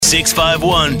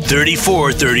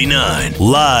651-3439.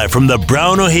 Live from the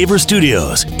Brown O'Haver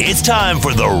Studios, it's time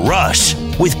for The Rush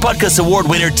with Butkus Award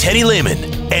winner Teddy Lehman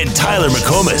and Tyler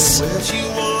McComas.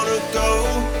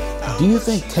 Do you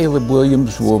think Caleb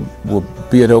Williams will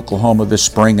be at Oklahoma this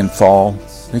spring and fall?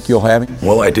 Think you'll have him?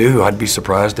 Well, I do. I'd be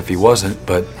surprised if he wasn't,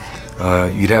 but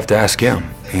you'd have to ask him.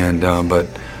 And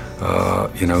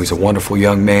he's a wonderful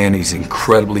young man. He's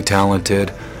incredibly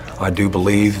talented. I do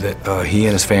believe that he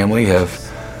and his family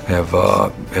have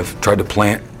tried to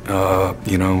plant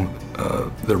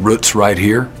the roots right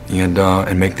here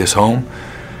and make this home.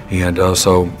 And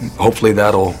so hopefully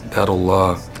that'll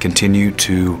continue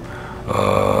to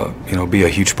be a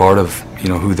huge part of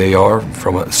who they are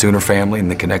from a Sooner family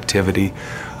and the connectivity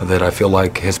that I feel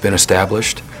like has been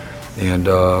established. And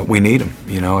we need him.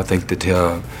 I think that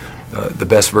the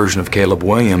best version of Caleb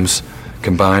Williams,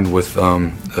 combined with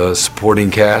a supporting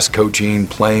cast, coaching,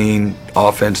 playing,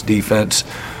 offense, defense,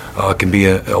 can be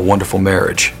a wonderful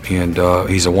marriage. And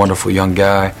he's a wonderful young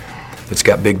guy that's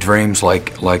got big dreams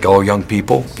like all young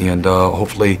people. And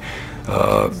hopefully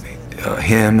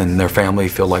him and their family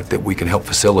feel like that we can help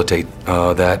facilitate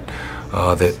that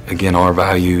again, our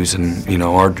values and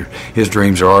his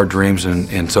dreams are our dreams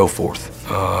and so forth.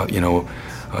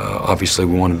 Obviously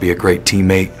we want to be a great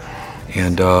teammate.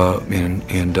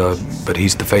 But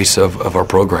he's the face of our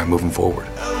program moving forward.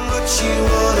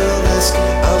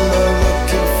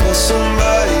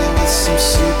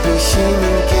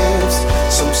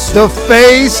 The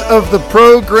face of the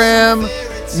program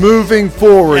moving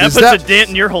forward. That puts a dent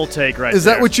in your whole take right there. Is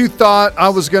that what you thought I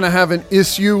was going to have an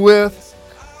issue with?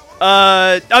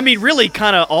 Really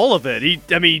kind of all of it.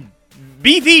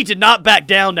 BV did not back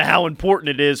down to how important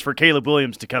it is for Caleb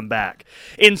Williams to come back.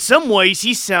 In some ways,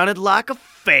 he sounded like a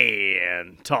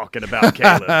fan talking about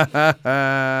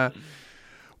Caleb.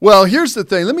 Well, here's the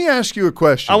thing. Let me ask you a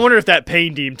question. I wonder if that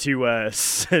pained him to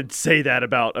say that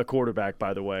about a quarterback,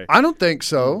 by the way. I don't think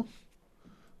so.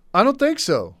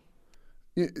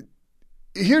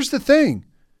 Here's the thing.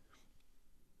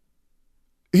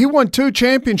 He won 2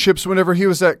 championships whenever he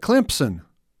was at Clemson,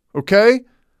 okay?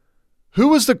 Who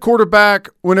was the quarterback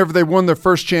whenever they won their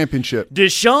first championship?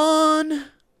 Deshaun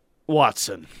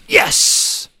Watson.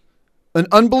 Yes! An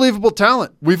unbelievable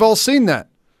talent. We've all seen that.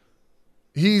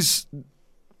 He's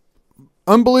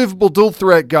unbelievable dual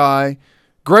threat guy,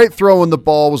 great throwing the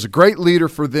ball, was a great leader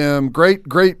for them, great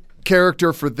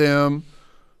character for them.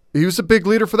 He was a big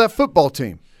leader for that football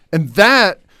team. And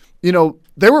that,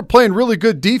 they were playing really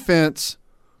good defense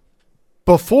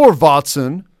before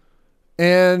Watson,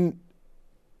 and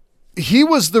he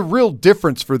was the real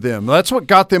difference for them. That's what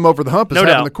got them over the hump, is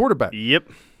having the quarterback. Yep.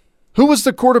 Who was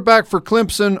the quarterback for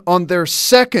Clemson on their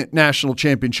second national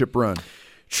championship run?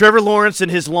 Trevor Lawrence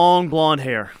and his long blonde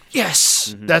hair.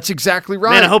 Yes, That's exactly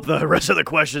right. Man, I hope the rest of the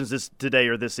questions today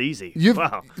are this easy.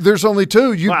 Wow. There's only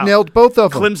 2. You've nailed both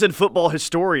of them. Clemson football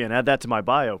historian. Add that to my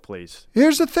bio, please.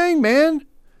 Here's the thing, man.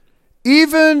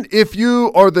 Even if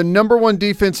you are the number 1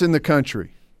 defense in the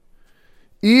country,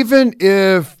 even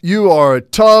if you are a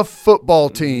tough football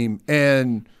team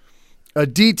and a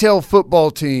detailed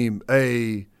football team,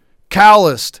 a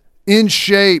calloused, in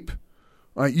shape,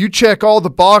 you check all the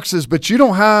boxes, but you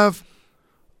don't have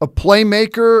a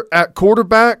playmaker at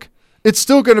quarterback, it's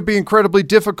still going to be incredibly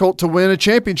difficult to win a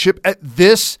championship at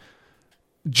this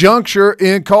juncture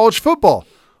in college football.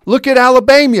 Look at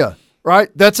Alabama,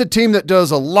 right? That's a team that does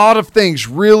a lot of things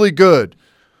really good,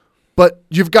 but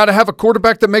you've got to have a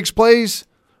quarterback that makes plays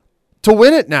to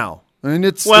win it now.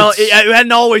 It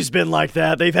hadn't always been like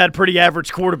that. They've had pretty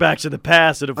average quarterbacks in the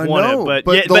past that have won it.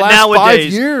 But the last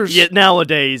nowadays, 5 years.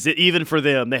 Nowadays, even for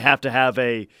them, they have to have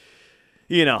a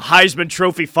Heisman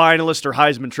Trophy finalist or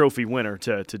Heisman Trophy winner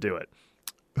to do it.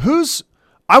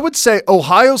 I would say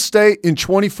Ohio State in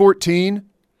 2014,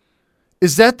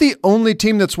 is that the only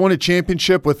team that's won a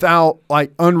championship without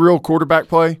unreal quarterback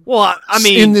play? Well,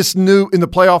 in the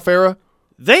playoff era?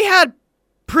 They had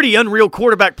pretty unreal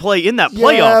quarterback play in that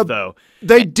playoff, though.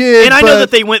 They did. And I know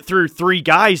that they went through 3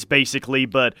 guys, basically,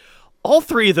 but all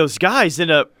 3 of those guys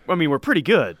were pretty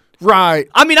good. Right.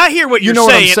 I hear what you're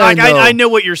saying. I know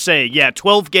what you're saying. Yeah,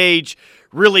 12 gauge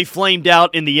really flamed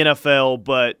out in the NFL,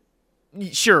 but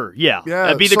sure, yeah.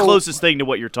 That'd be the closest thing to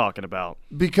what you're talking about.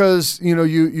 Because, I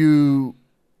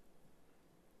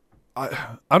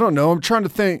don't know. I'm trying to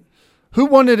think. Who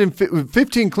won it in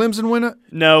 15? Clemson win it?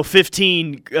 No,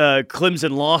 15.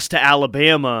 Clemson lost to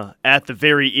Alabama at the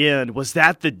very end. Was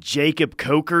that the Jacob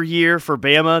Coker year for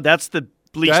Bama? That's the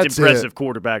least impressive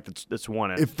quarterback that's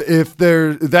won it.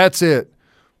 That's it.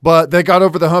 But they got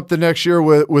over the hump the next year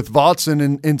with Watson,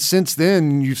 and since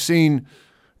then you've seen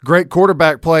great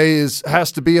quarterback play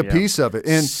has to be a piece of it.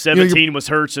 And 17 was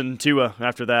Hurts and Tua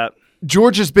after that.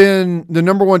 Georgia's been the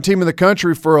number one team in the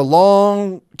country for a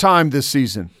long time this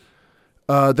season.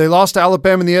 They lost to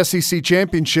Alabama in the SEC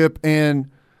championship,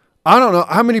 and I don't know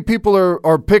how many people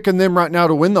are picking them right now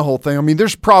to win the whole thing. I mean,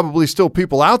 there's probably still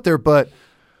people out there, but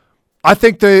I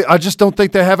just don't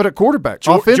think they have it at quarterback.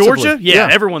 Offensively. Georgia? Yeah,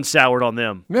 everyone's soured on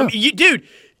them. Yeah. I mean, dude,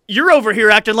 you're over here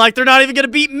acting like they're not even going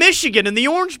to beat Michigan in the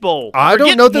Orange Bowl. I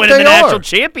don't know that winning they the are. national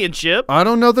championship. I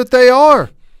don't know that they are.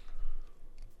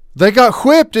 They got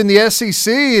whipped in the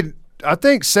SEC. I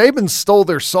think Saban stole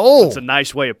their soul. That's a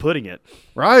nice way of putting it.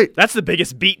 Right. That's the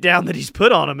biggest beatdown that he's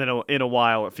put on them in a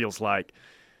while, it feels like.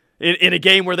 In a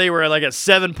game where they were like a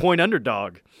 7-point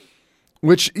underdog.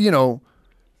 Which,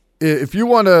 if you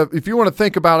want to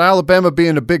think about Alabama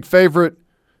being a big favorite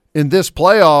in this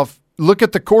playoff, look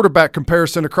at the quarterback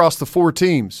comparison across the four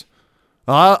teams.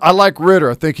 I like Ritter.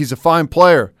 I think he's a fine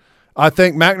player. I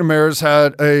think McNamara's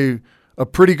had a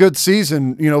pretty good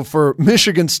season, for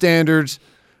Michigan standards.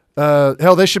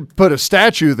 Hell, they should put a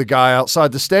statue of the guy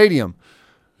outside the stadium.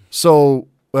 So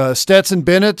Stetson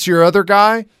Bennett's your other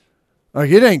guy.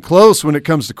 It ain't close when it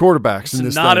comes to quarterbacks.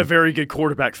 It's not a very good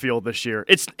quarterback field this year.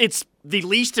 It's the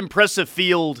least impressive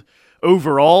field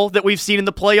overall that we've seen in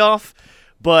the playoff,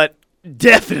 but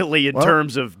definitely in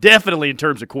terms of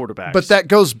quarterbacks. But that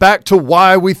goes back to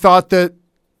why we thought that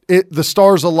the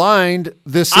stars aligned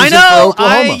this season for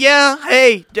Oklahoma.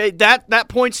 Hey, that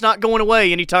point's not going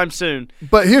away anytime soon.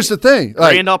 But here's the thing: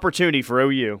 grand opportunity for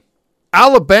OU.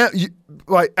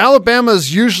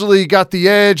 Alabama's usually got the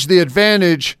edge, the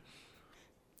advantage.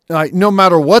 No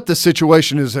matter what the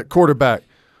situation is at quarterback,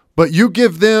 but you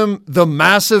give them the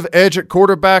massive edge at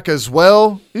quarterback as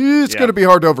well, it's going to be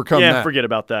hard to overcome that. Yeah, forget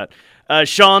about that.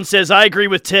 Sean says, I agree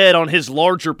with Ted on his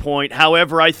larger point.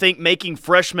 However, I think making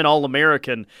freshman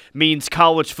All-American means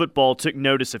college football took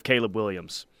notice of Caleb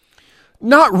Williams.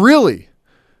 Not really.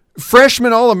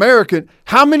 Freshman All-American,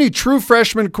 how many true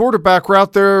freshman quarterback were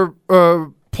out there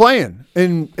playing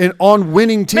and on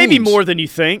winning teams? Maybe more than you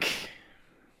think.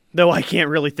 Though I can't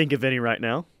really think of any right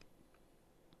now.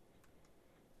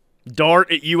 Dart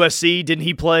at USC, didn't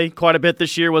he play quite a bit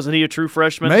this year? Wasn't he a true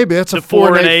freshman? Maybe. It's a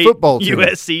 4-8 football team.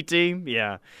 USC team,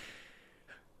 yeah.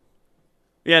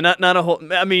 Yeah, not a whole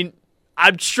 – I mean,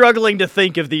 I'm struggling to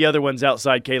think of the other ones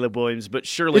outside Caleb Williams, but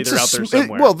surely they're out there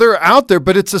somewhere. They're out there,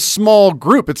 but it's a small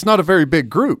group. It's not a very big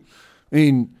group. I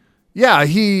mean, yeah,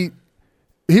 he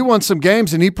won some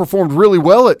games and he performed really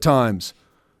well at times.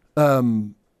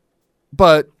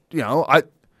 But –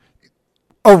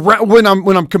 when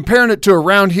I'm comparing it to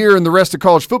around here in the rest of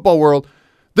college football world,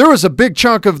 there was a big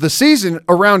chunk of the season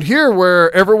around here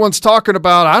where everyone's talking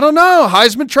about, I don't know,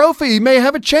 Heisman Trophy, he may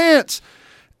have a chance.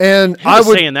 And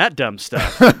Who's saying that dumb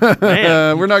stuff?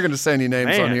 Man. We're not going to say any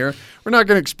names on here. We're not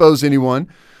going to expose anyone.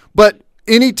 But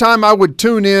anytime I would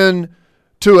tune in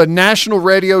to a national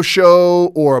radio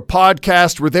show or a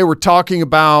podcast where they were talking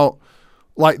about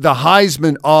like the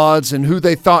Heisman odds and who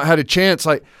they thought had a chance,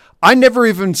 I never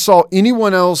even saw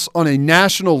anyone else on a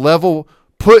national level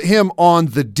put him on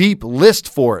the deep list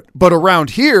for it. But around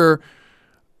here,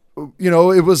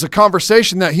 it was a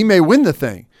conversation that he may win the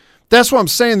thing. That's what I'm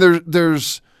saying. There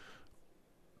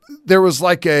was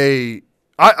like I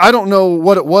don't know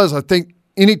what it was. I think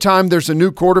anytime there's a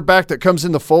new quarterback that comes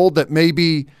in the fold that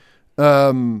maybe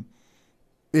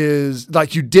is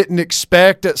like you didn't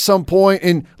expect at some point,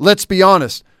 and let's be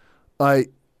honest,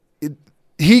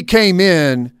 he came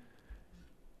in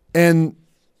and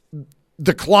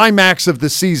the climax of the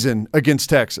season against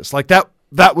Texas, like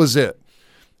that was it.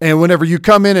 And whenever you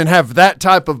come in and have that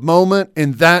type of moment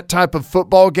in that type of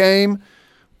football game,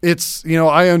 it's,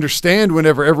 I understand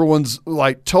whenever everyone's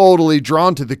like totally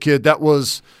drawn to the kid. That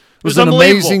was an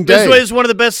amazing day. This was one of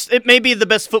the best, it may be the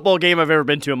best football game I've ever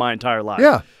been to in my entire life.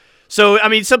 Yeah. So, I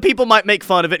mean, some people might make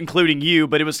fun of it, including you,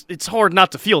 but it's hard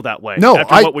not to feel that way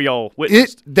after what we all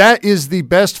witnessed. That is the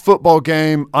best football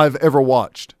game I've ever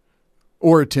watched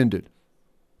or attended.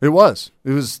 It was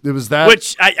that.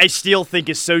 Which I still think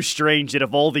is so strange that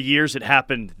of all the years it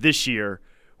happened this year,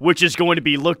 which is going to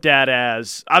be looked at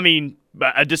as,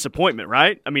 a disappointment,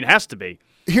 right? It has to be.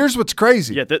 Here's what's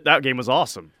crazy. Yeah, that game was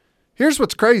awesome. Here's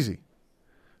what's crazy.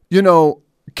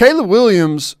 Caleb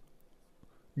Williams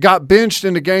got benched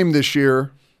in the game this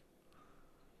year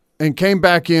and came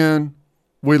back in.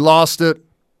 We lost it.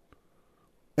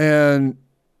 And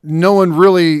no one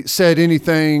really said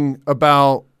anything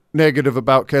negative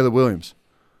about Caleb Williams.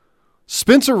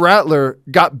 Spencer Rattler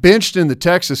got benched in the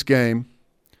Texas game,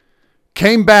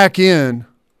 came back in,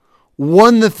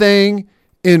 won the thing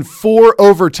in 4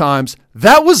 overtimes.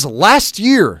 That was last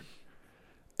year.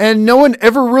 and no one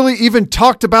ever really even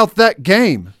talked about that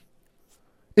game.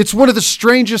 It's one of the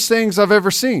strangest things I've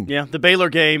ever seen. Yeah, the Baylor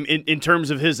game, in terms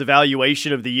of his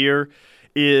evaluation of the year,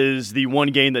 is the one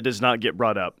game that does not get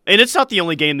brought up. And it's not the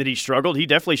only game that he struggled. He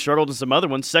definitely struggled in some other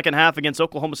ones. Second half against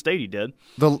Oklahoma State, he did.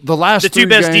 The last the two three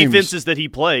best games, defenses that he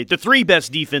played. The three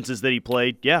best defenses that he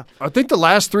played, yeah. I think the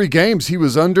last 3 games he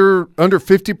was under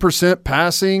 50%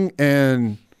 passing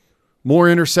and more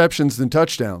interceptions than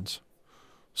touchdowns.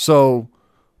 So,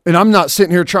 and I'm not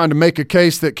sitting here trying to make a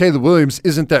case that Caleb Williams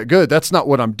isn't that good. That's not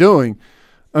what I'm doing.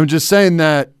 I'm just saying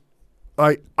that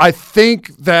I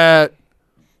think that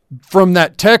from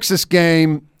that Texas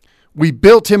game, we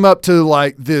built him up to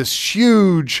like this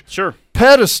huge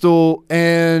pedestal,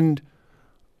 and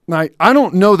I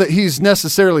don't know that he's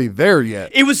necessarily there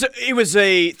yet. It was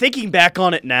a thinking back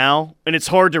on it now, and it's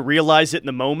hard to realize it in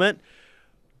the moment.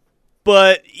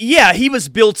 But yeah, he was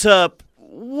built up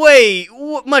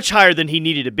much higher than he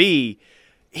needed to be.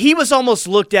 He was almost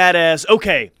looked at as,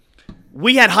 okay,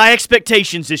 we had high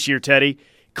expectations this year, Teddy.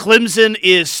 Clemson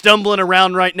is stumbling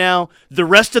around right now. The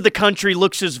rest of the country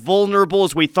looks as vulnerable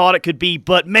as we thought it could be.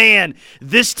 But, man,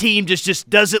 this team just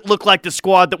doesn't look like the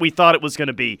squad that we thought it was going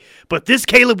to be. But this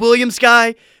Caleb Williams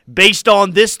guy, based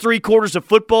on this 3 quarters of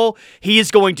football, he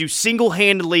is going to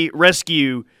single-handedly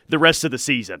rescue the rest of the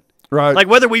season. Right. Like,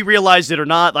 whether we realized it or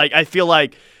not, like I feel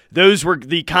like those were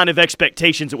the kind of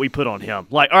expectations that we put on him.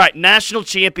 Like, all right, national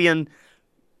champion –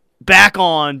 back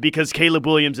on because Caleb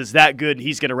Williams is that good and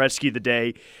he's going to rescue the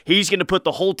day. He's going to put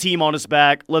the whole team on his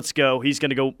back. Let's go. He's going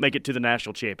to go make it to the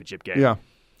national championship game. Yeah,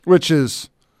 which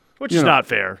is not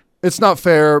fair. It's not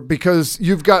fair because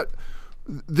you've got –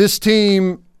 this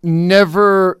team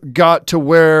never got to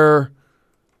where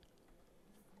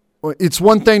 – it's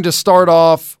one thing to start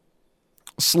off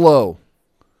slow,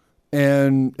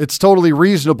 and it's totally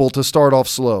reasonable to start off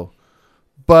slow.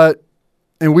 But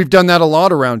 – and we've done that a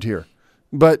lot around here.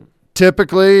 But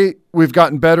typically, we've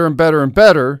gotten better and better and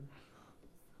better.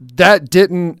 That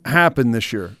didn't happen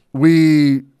this year.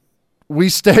 We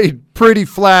stayed pretty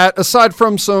flat. Aside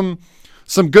from some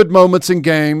good moments in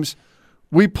games,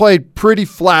 we played pretty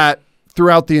flat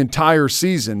throughout the entire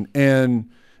season, and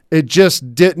it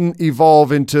just didn't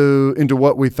evolve into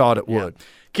what we thought it would.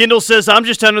 Kendall says, I'm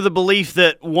just under the belief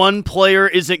that one player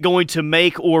isn't going to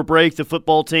make or break the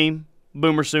football team,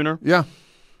 Boomer Sooner.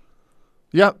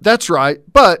 Yeah, that's right.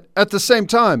 But at the same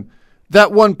time,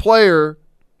 that one player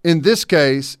in this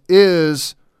case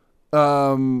is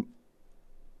at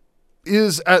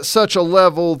such a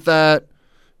level that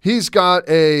he's got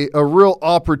a real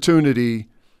opportunity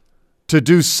to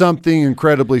do something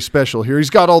incredibly special here. He's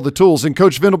got all the tools, and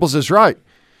Coach Venables is right.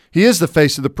 He is the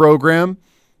face of the program.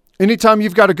 Anytime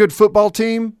you've got a good football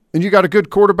team and you got a good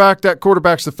quarterback, that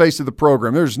quarterback's the face of the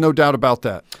program. There's no doubt about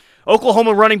that.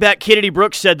 Oklahoma running back Kennedy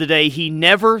Brooks said today he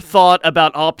never thought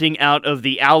about opting out of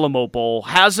the Alamo Bowl,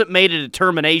 hasn't made a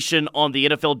determination on the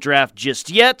NFL draft just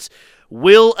yet,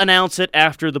 will announce it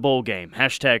after the bowl game.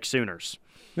 # Sooners.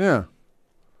 Yeah.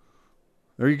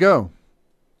 There you go.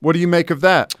 What do you make of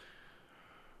that?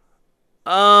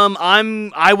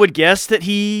 I would guess that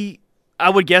he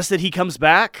comes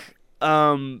back.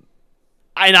 And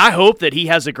I hope that he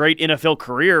has a great NFL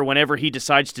career whenever he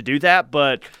decides to do that,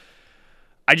 but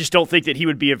I just don't think that he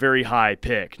would be a very high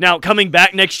pick. Now, coming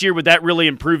back next year, would that really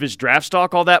improve his draft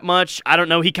stock all that much? I don't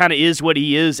know. He kind of is what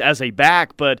he is as a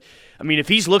back, but, I mean, if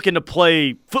he's looking to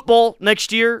play football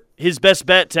next year, his best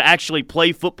bet to actually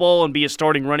play football and be a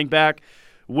starting running back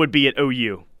would be at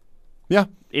OU. Yeah.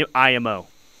 IMO.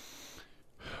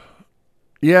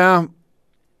 Yeah.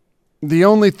 The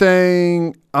only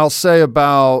thing I'll say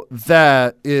about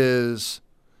that is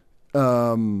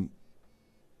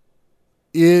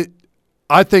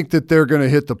I think that they're going to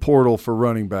hit the portal for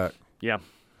running back. Yeah.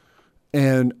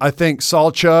 And I think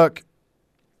Sawchuk,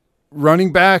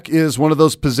 running back, is one of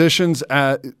those positions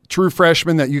at true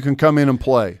freshman that you can come in and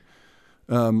play.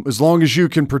 As long as you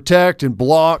can protect and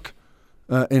block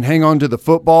and hang on to the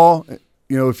football,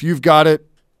 if you've got it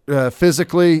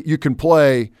physically, you can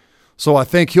play. So I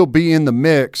think he'll be in the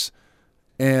mix.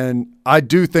 And I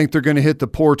do think they're going to hit the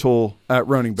portal at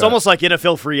running back. It's almost like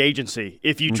NFL free agency.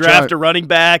 If you draft a running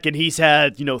back and he's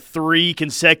had 3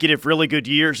 consecutive really good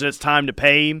years and it's time to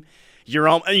pay him, you're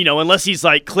unless he's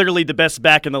like clearly the best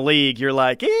back in the league, you're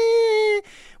like,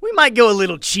 we might go a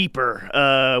little cheaper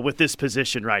with this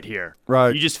position right here.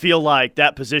 Right. You just feel like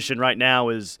that position right now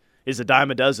is a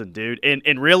dime a dozen, dude.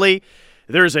 And really,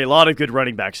 there's a lot of good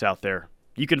running backs out there.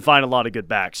 You can find a lot of good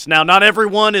backs. Now, not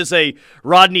everyone is a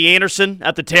Rodney Anderson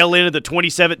at the tail end of the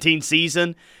 2017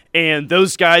 season, and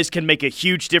those guys can make a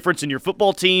huge difference in your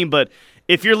football team. But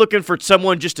if you're looking for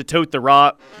someone just to tote the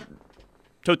rock,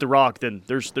 tote the rock, then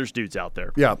there's dudes out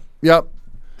there. Yeah. Yep.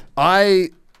 I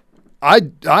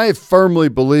firmly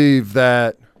believe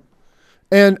that,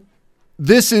 and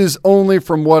this is only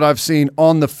from what I've seen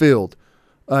on the field.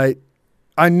 I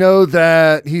know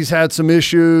that he's had some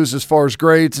issues as far as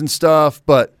grades and stuff,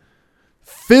 but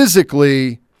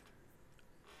physically,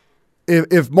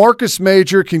 if Marcus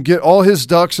Major can get all his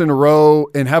ducks in a row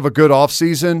and have a good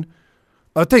offseason,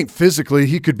 I think physically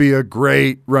he could be a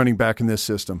great running back in this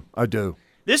system. I do.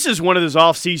 This is one of those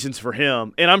off seasons for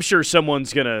him, and I'm sure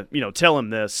someone's going to, tell him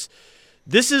this.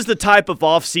 This is the type of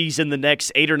off season the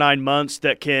next 8 or 9 months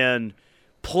that can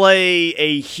play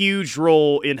a huge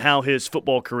role in how his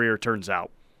football career turns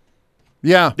out.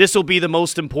 Yeah. This will be the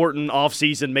most important off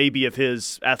season maybe of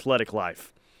his athletic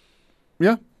life.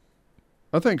 Yeah.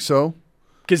 I think so.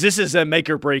 Because this is a make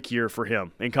or break year for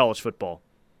him in college football.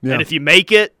 Yeah. And if you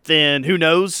make it, then who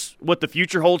knows what the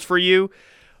future holds for you.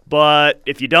 But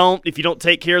if you don't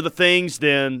take care of the things,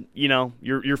 then,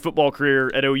 your football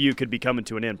career at OU could be coming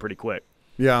to an end pretty quick.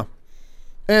 Yeah.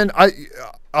 And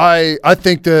I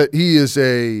think that he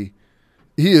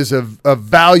is a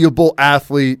valuable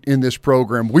athlete in this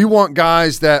program. We want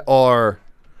guys that are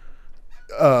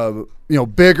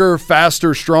bigger,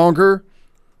 faster, stronger.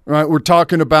 Right? We're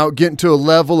talking about getting to a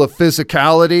level of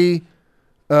physicality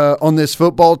on this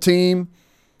football team.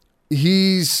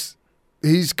 He's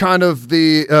kind of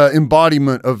the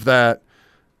embodiment of that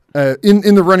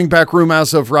in the running back room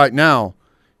as of right now.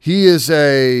 He is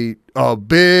a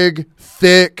big,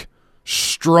 thick,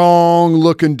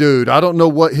 strong-looking dude. I don't know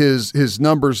what his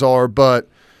numbers are, but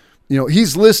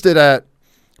he's listed at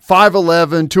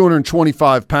 5'11",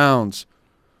 225 pounds.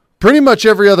 Pretty much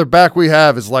every other back we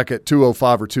have is like at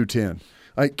 205 or 210.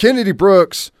 Kennedy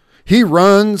Brooks, he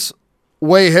runs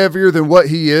way heavier than what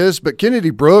he is, but Kennedy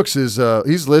Brooks is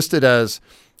he's listed as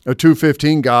a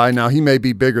 215 guy. Now, he may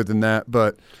be bigger than that,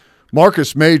 but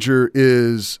Marcus Major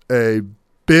is a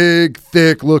big,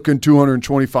 thick-looking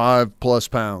 225-plus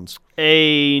pounds.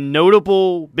 A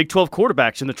notable Big 12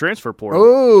 quarterbacks in the transfer portal.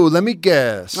 Oh, let me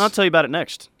guess. I'll tell you about it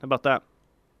next. How about that?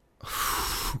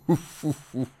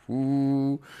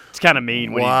 It's kind of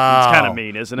mean. It's kind of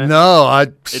mean, isn't it? No,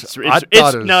 it's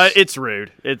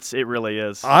rude. It really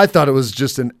is. I thought it was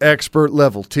just an expert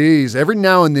level tease. Every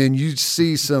now and then you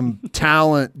see some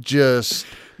talent just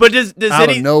but does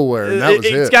out of nowhere. And that was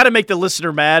it's got to make the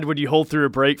listener mad when you hold through a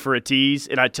break for a tease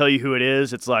and I tell you who it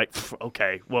is. It's like,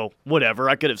 okay, well, whatever.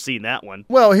 I could have seen that one.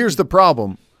 Well, here's the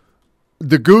problem.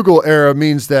 The Google era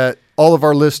means that all of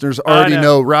our listeners already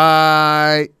know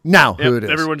right now who it is.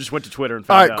 Everyone just went to Twitter and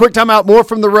found out. All right, quick timeout. More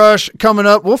from The Rush coming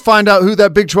up. We'll find out who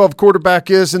that Big 12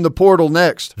 quarterback is in the portal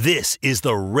next. This is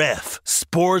the Ref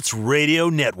Sports Radio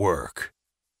Network.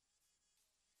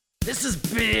 This is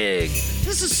big.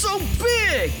 This is so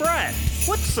big. Brad,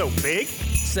 what's so big?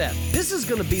 Seth, this is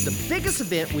going to be the biggest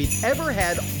event we've ever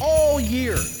had all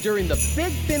year during the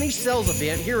Big Finish Sales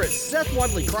event here at Seth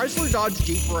Wadley Chrysler Dodge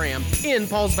Jeep Ram in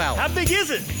Pauls Valley. How big is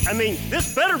it? I mean,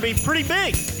 this better be pretty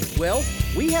big. Well,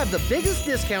 we have the biggest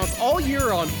discounts all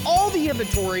year on all the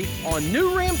inventory on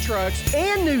new Ram trucks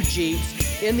and new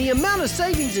Jeeps, and the amount of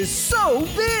savings is so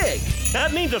big.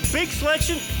 That means a big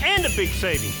selection and a big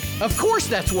saving. Of course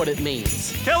that's what it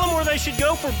means. Tell them where they should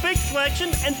go for big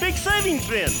selection and big savings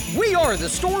then. We are the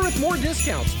store with more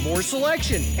discounts, more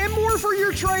selection, and more for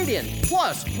your trade-in.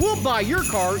 Plus, we'll buy your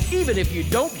car even if you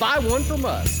don't buy one from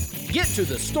us. Get to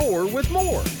the store with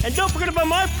more. And don't forget about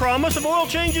my promise of oil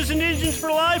changes and engines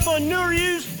for life on new or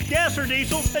used gas or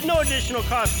diesel at no additional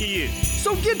cost to you.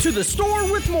 So get to the store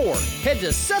with more. Head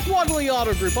to Seth Wadley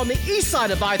Auto Group on the east side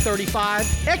of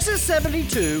I-35, exit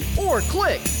 72, or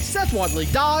click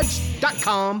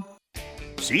SethWadleyDodge.com.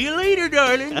 See you later,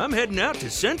 darling. I'm heading out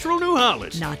to Central New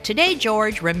Holland. Not today,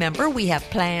 George. Remember, we have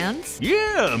plans.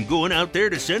 Yeah, I'm going out there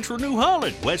to Central New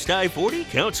Holland, West I-40,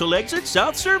 Council Exit,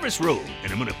 South Service Road.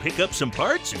 And I'm going to pick up some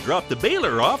parts and drop the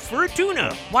baler off for a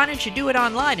tune-up. Why don't you do it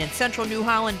online at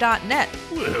centralnewholland.net?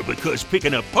 Well, because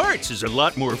picking up parts is a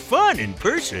lot more fun in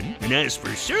person. And as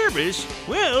for service,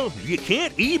 well, you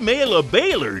can't email a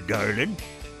baler, darling.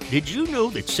 Did you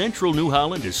know that Central New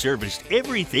Holland has serviced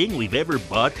everything we've ever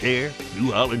bought there?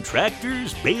 New Holland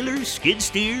tractors, balers, skid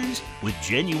steers, with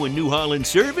genuine New Holland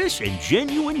service and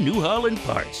genuine New Holland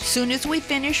parts. Soon as we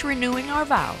finish renewing our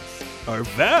vows. Our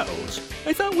vows?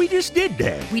 I thought we just did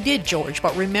that. We did, George,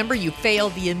 but remember you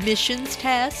failed the emissions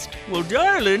test? Well,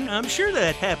 darling, I'm sure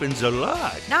that happens a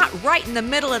lot. Not right in the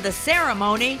middle of the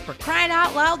ceremony. For crying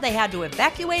out loud, they had to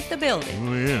evacuate the building.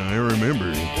 Oh, yeah, I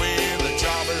remember. When the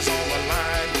job is on the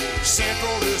line,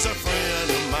 Central is a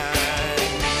friend of mine.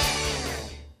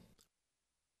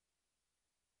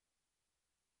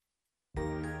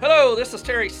 Hello, this this is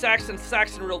Terry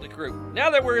Saxon Realty Group. Now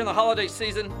that we're in the holiday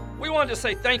season, we wanted to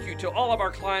say thank you to all of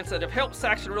our clients that have helped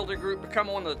Saxon Realty Group become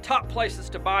one of the top places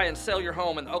to buy and sell your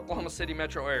home in the Oklahoma City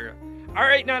metro area. Our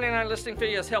 $8.99 listing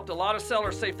fee has helped a lot of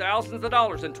sellers save thousands of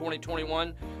dollars in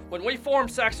 2021. When we formed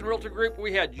Saxon Realty Group,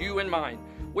 we had you in mind.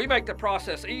 We make the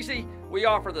process easy. We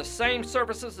offer the same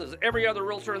services as every other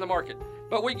realtor in the market,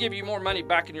 but we give you more money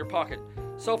back in your pocket.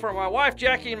 So for my wife,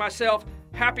 Jackie, and myself,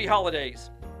 happy holidays.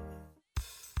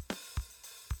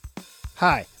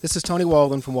 Hi, this is Tony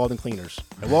Walden from Walden Cleaners.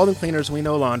 At Walden Cleaners, we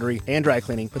know laundry and dry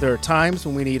cleaning, but there are times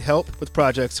when we need help with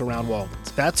projects around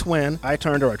Walden's. That's when I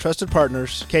turn to our trusted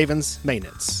partners, Cavens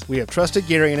Maintenance. We have trusted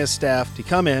Gary and his staff to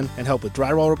come in and help with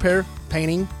drywall repair,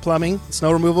 painting, plumbing,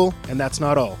 snow removal, and that's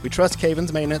not all. We trust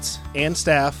Cavens Maintenance and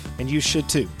staff, and you should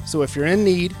too. So if you're in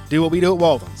need, do what we do at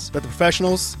Walden's. Let the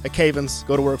professionals at Cavens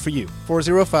go to work for you.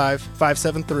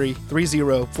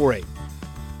 405-573-3048.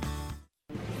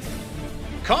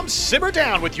 Come simmer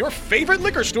down with your favorite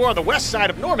liquor store on the west side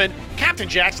of Norman, Captain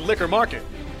Jack's Liquor Market.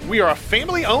 We are a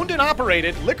family-owned and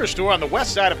operated liquor store on the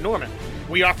west side of Norman.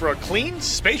 We offer a clean,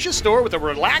 spacious store with a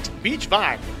relaxed beach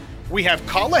vibe. We have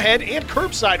call-ahead and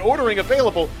curbside ordering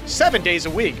available 7 days a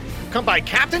week. Come by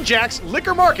Captain Jack's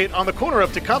Liquor Market on the corner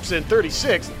of Tecumseh and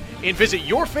 36th and visit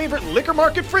your favorite liquor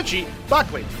market, Fritchie,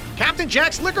 Buckley. Captain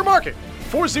Jack's Liquor Market,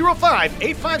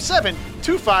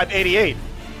 405-857-2588.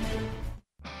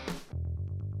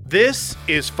 This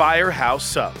is Firehouse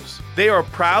Subs. They are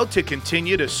proud to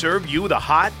continue to serve you the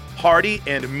hot, hearty,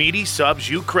 and meaty subs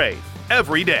you crave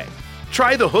every day.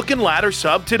 Try the Hook and Ladder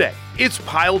sub today. It's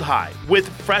piled high with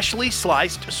freshly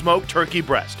sliced smoked turkey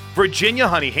breast, Virginia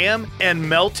honey ham, and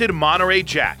melted Monterey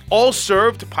Jack, all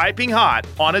served piping hot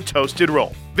on a toasted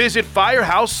roll. Visit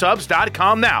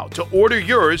FirehouseSubs.com now to order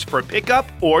yours for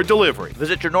pickup or delivery.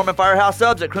 Visit your Norman Firehouse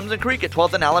Subs at Crimson Creek at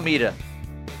 12th and Alameda.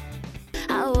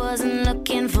 I wasn't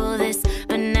looking for this,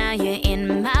 but now you're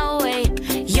in my way.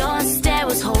 Your stare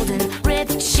was holding,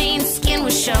 ripped jeans, skin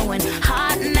was showing,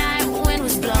 hot night, wind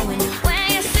was blowing. Where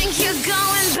you think you're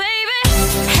going, baby?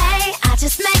 Hey, I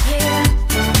just met you,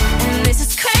 and this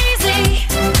is crazy,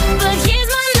 but here's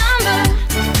my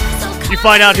number. You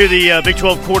find out who the Big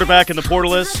 12 quarterback in the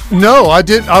portal is? No, I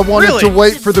didn't. I wanted to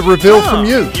wait for the reveal from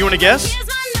you. You want to guess?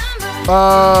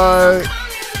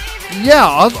 Yeah,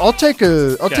 I'll take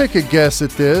a guess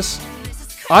at this.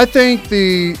 I think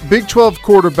the Big 12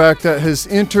 quarterback that has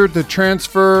entered the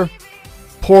transfer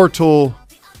portal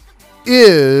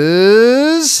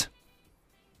is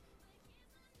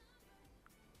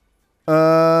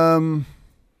you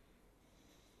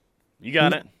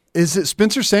got it. Is it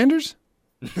Spencer Sanders?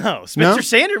 No, Spencer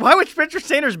Sanders. Why would Spencer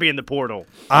Sanders be in the portal?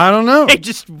 I don't know. He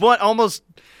just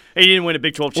He didn't win a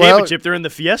Big 12 championship. They're in the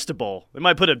Fiesta Bowl. They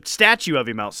might put a statue of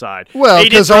him outside. Well,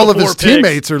 because all of his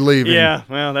teammates are leaving. Yeah,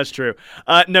 well, that's true.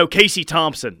 No, Casey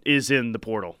Thompson is in the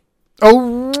portal.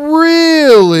 Oh,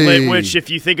 really? Which, if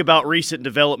you think about recent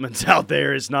developments out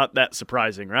there, is not that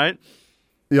surprising, right?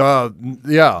 Yeah.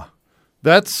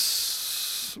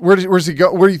 That's where's he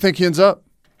go? Where do you think he ends up?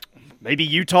 Maybe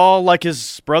Utah, like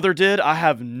his brother did. I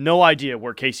have no idea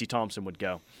where Casey Thompson would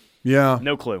go. Yeah,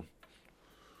 no clue.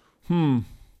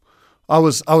 I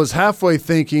was halfway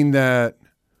thinking that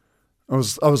I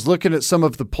was looking at some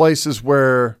of the places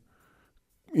where,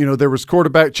 there was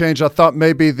quarterback change. I thought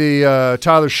maybe the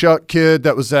Tyler Shuck kid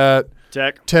that was at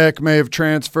Tech may have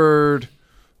transferred.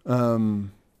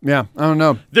 Yeah, I don't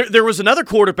know. There was another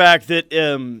quarterback that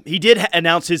he did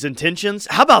announce his intentions.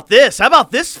 How about this? How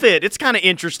about this fit? It's kind of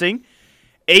interesting.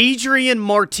 Adrian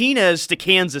Martinez to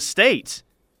Kansas State.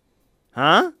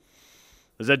 Huh?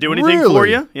 Does that do anything for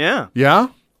you? Yeah. Yeah,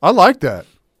 I like that.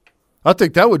 I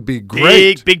think that would be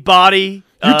great. Big body.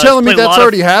 You're telling me that's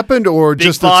already happened, or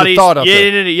just it's a thought up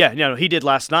there? Yeah. No, he did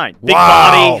last night. Big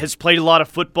body, has played a lot of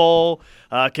football,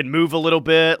 can move a little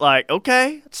bit.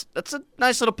 Okay, that's a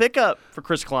nice little pickup for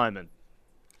Chris Kleiman.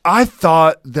 I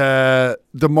thought that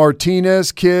the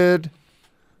Martinez kid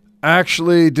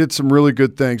actually did some really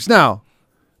good things. Now,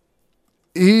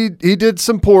 he did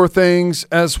some poor things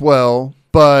as well,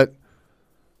 but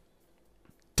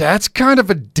that's kind of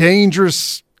a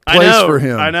dangerous place for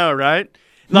him. I know, right?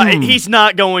 He's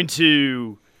not going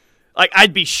to –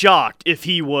 I'd be shocked if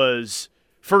he was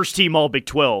first team All Big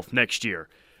 12 next year.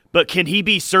 But can he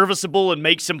be serviceable and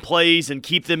make some plays and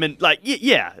keep them in –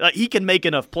 he can make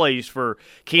enough plays for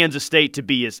Kansas State to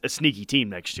be a sneaky team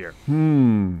next year.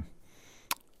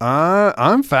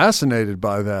 I'm fascinated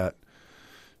by that.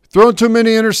 Thrown too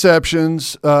many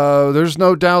interceptions, there's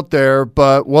no doubt there,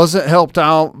 but wasn't helped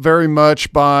out very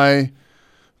much by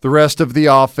the rest of the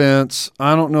offense.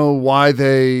 I don't know why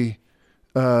they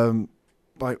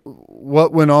like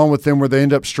what went on with them where they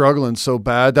end up struggling so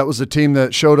bad. That was a team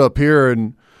that showed up here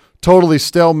and totally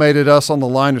stalemated us on the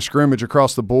line of scrimmage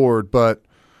across the board. But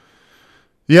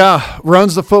yeah,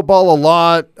 runs the football a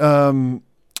lot.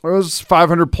 It was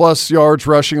 500-plus yards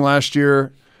rushing last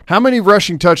year. How many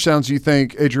rushing touchdowns do you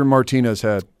think Adrian Martinez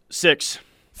had? 6.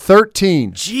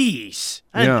 13. Jeez.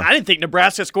 I didn't think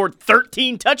Nebraska scored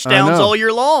 13 touchdowns all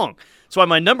year long. That's why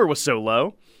my number was so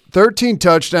low. 13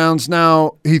 touchdowns.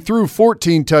 Now, he threw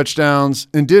 14 touchdowns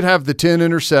and did have the 10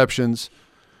 interceptions.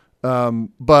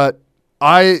 But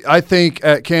I think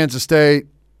at Kansas State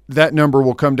that number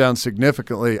will come down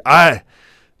significantly.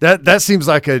 That seems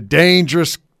like a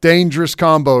dangerous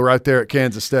combo right there at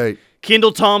Kansas State.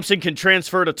 Kendall Thompson can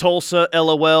transfer to Tulsa,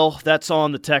 LOL. That's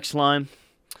on the text line.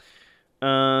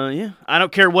 I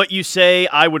don't care what you say.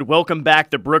 I would welcome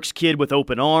back the Brooks kid with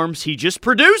open arms. He just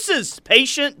produces.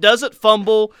 Patient, doesn't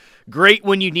fumble. Great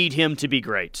when you need him to be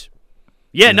great.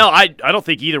 Yeah, no, I don't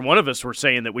think either one of us were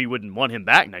saying that we wouldn't want him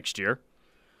back next year.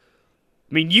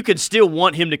 I mean, you could still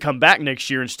want him to come back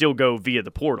next year and still go via the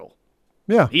portal.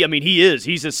 Yeah. He is.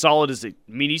 He's as solid as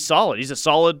he's solid. He's a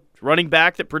solid running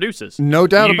back that produces. No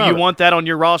doubt about it. You want that on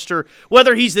your roster.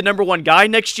 Whether he's the number one guy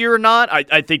next year or not,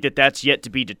 I think that's yet to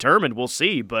be determined. We'll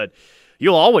see. But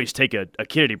you'll always take a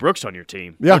Kennedy Brooks on your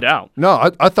team. Yeah. No doubt.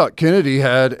 No, I thought Kennedy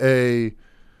had a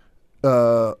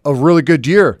really good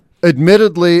year.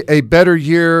 Admittedly, a better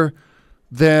year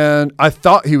than I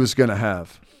thought he was going to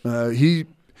have.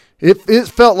 It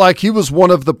felt like he was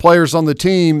one of the players on the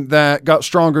team that got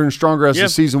stronger and stronger as the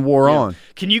season wore on.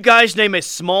 Can you guys name a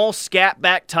small scat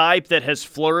back type that has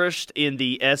flourished in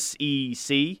the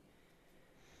SEC?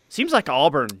 Seems like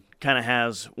Auburn kind of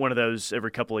has one of those every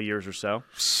couple of years or so.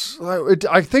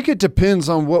 I think it depends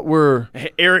on what we're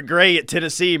 – Eric Gray at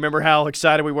Tennessee. Remember how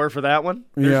excited we were for that one?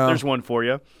 There's one for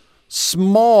you.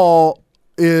 Small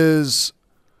is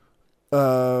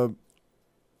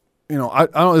I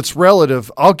don't. It's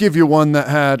relative. I'll give you one that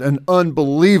had an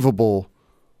unbelievable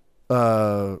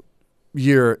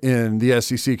year in the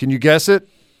SEC. Can you guess it?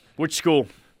 Which school?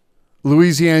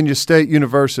 Louisiana State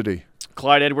University.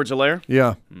 Clyde Edwards-Helaire?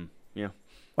 Yeah. Yeah.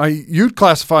 You'd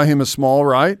classify him as small,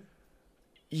 right?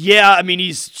 Yeah, I mean,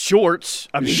 he's short.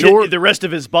 I mean, short. The rest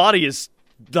of his body is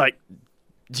like,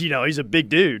 he's a big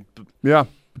dude. Yeah.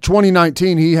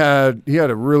 2019, he had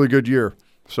a really good year.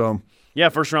 So. Yeah,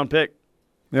 first-round pick.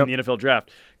 In the NFL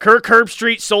draft. Kirk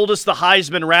Herbstreit sold us the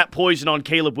Heisman rat poison on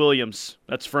Caleb Williams.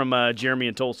 That's from Jeremy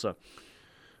in Tulsa.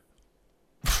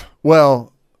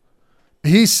 Well,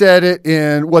 he said it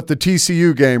in the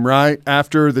TCU game, right?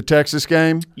 After the Texas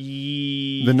game?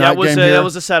 The night game here? That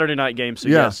was a Saturday night game, so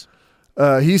yes.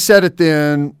 He said it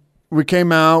then. We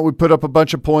came out. We put up a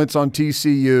bunch of points on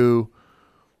TCU.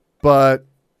 But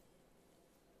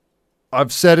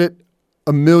I've said it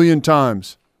a million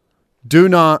times. Do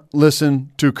not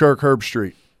listen to Kirk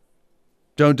Herbstreit.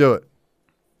 Don't do it.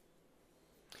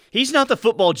 He's not the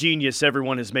football genius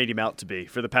everyone has made him out to be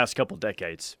for the past couple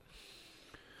decades.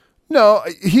 No,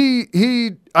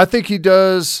 I think he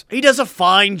does. He does a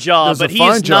fine job, but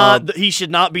he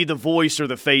should not be the voice or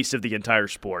the face of the entire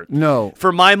sport. No.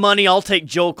 For my money, I'll take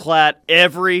Joel Klatt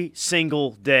every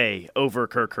single day over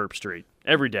Kirk Herbstreit.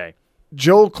 Every day.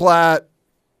 Joel Klatt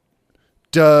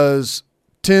does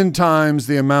 10 times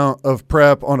the amount of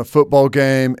prep on a football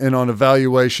game and on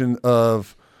evaluation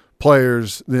of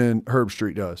players than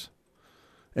Herbstreit does.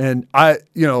 And I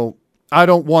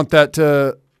don't want that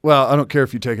to, well, I don't care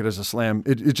if you take it as a slam.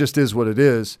 It just is what it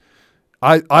is.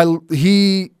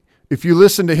 If you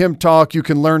listen to him talk, you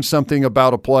can learn something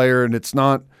about a player, and it's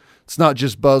not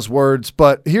just buzzwords.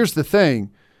 But here's the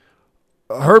thing.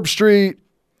 Herbstreit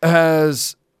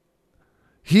has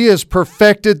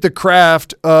perfected the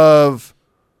craft of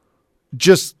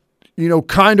just,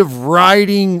 kind of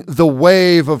riding the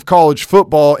wave of college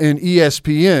football in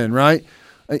ESPN, right?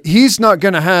 He's not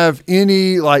going to have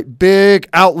any big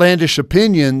outlandish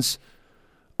opinions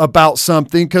about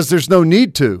something because there's no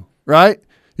need to, right?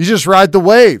 You just ride the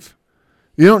wave.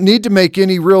 You don't need to make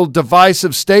any real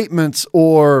divisive statements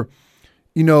or,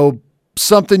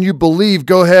 something you believe,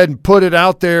 go ahead and put it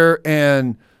out there,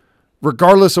 and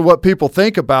regardless of what people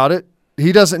think about it,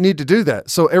 he doesn't need to do that.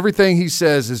 So everything he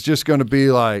says is just going to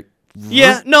be like.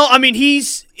 Yeah, no, I mean,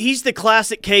 he's the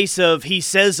classic case of he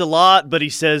says a lot, but he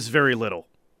says very little.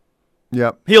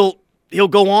 Yep. He'll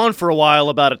go on for a while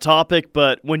about a topic,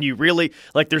 but when you really,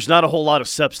 there's not a whole lot of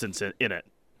substance in it.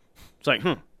 It's like,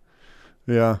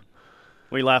 Yeah.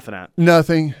 What are you laughing at?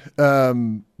 Nothing.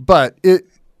 But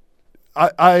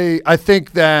I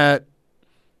think that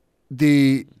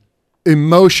the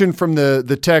emotion from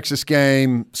the Texas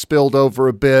game spilled over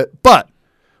a bit. But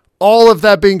all of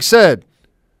that being said,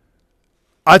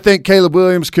 I think Caleb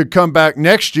Williams could come back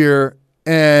next year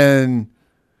and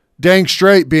dang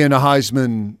straight be in a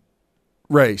Heisman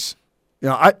race. You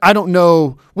know, I don't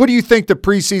know. What do you think the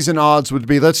preseason odds would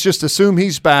be? Let's just assume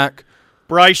he's back.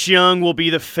 Bryce Young will be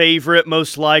the favorite,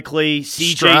 most likely.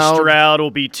 C.J. Stroud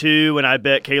will be 2, and I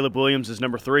bet Caleb Williams is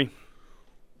number 3.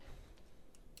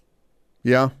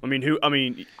 Yeah.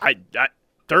 I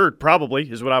third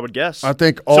probably is what I would guess. I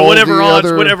think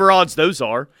whatever odds those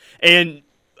are. And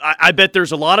I bet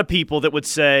there's a lot of people that would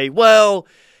say, well,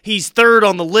 he's third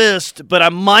on the list, but I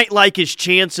might like his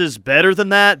chances better than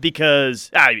that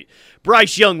because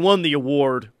Bryce Young won the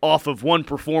award off of one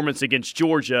performance against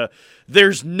Georgia.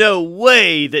 There's no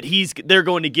way that they're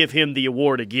going to give him the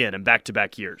award again in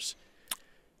back-to-back years.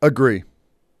 Agree.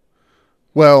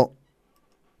 Well,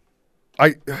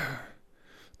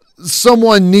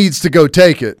 someone needs to go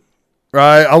take it,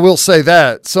 right? I will say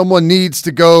that. Someone needs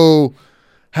to go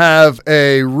have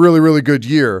a really, really good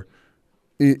year.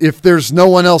 If there's no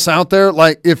one else out there,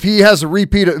 like if he has a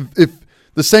repeat, if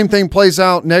the same thing plays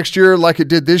out next year like it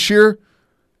did this year,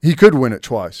 he could win it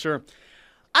twice. Sure.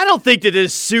 I don't think that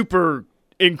is super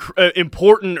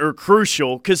important or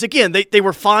crucial because, again, they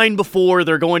were fine before.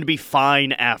 They're going to be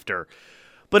fine after.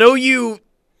 But OU,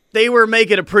 they were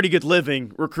making a pretty good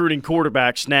living recruiting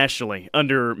quarterbacks nationally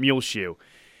under Muleshoe.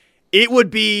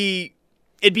 It'd be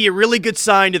a really good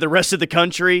sign to the rest of the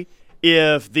country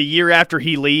if the year after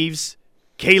he leaves,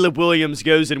 Caleb Williams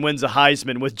goes and wins a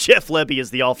Heisman with Jeff Lebby as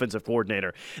the offensive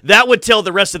coordinator. That would tell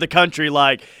the rest of the country,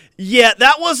 like, yeah,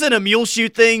 that wasn't a Muleshoe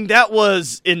thing. That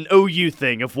was an OU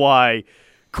thing of why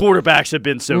quarterbacks have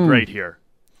been so great here.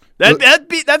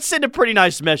 That'd send a pretty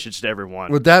nice message to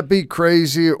everyone. Would that be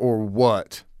crazy or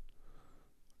what?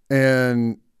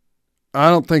 And I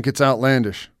don't think it's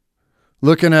outlandish.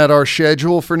 Looking at our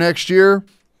schedule for next year,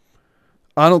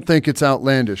 I don't think it's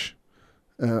outlandish.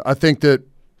 I think that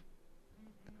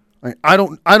I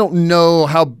don't know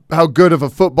how good of a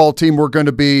football team we're going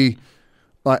to be,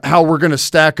 how we're going to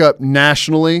stack up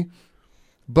nationally,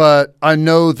 but I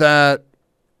know that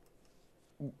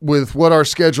with what our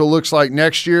schedule looks like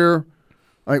next year,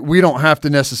 we don't have to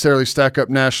necessarily stack up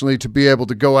nationally to be able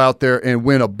to go out there and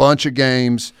win a bunch of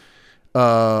games,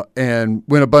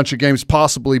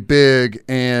 possibly big,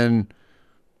 and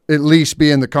at least be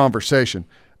in the conversation.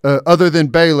 Other than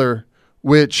Baylor,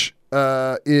 which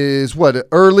is an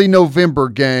early November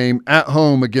game at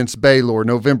home against Baylor,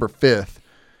 November 5th.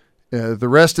 The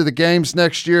rest of the games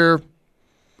next year,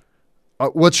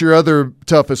 what's your other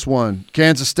toughest one?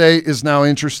 Kansas State is now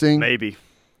interesting. Maybe.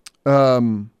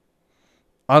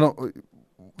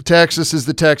 Texas is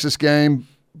the Texas game,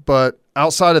 but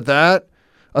outside of that,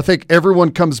 I think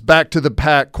everyone comes back to the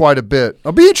pack quite a bit.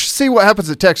 I'll be interested to see what happens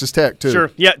at Texas Tech, too.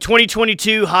 Sure. Yeah,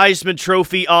 2022 Heisman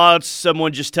Trophy odds.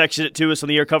 Someone just texted it to us on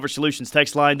the Air Cover Solutions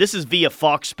text line. This is via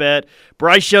Fox Bet.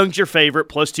 Bryce Young's your favorite,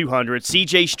 plus 200.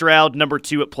 C.J. Stroud, number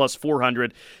 2 at plus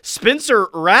 400. Spencer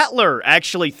Rattler,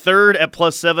 actually third at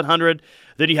plus 700.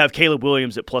 Then you have Caleb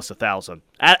Williams at plus 1,000.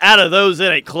 Out of those,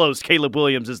 it ain't close. Caleb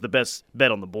Williams is the best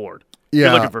bet on the board. Yeah,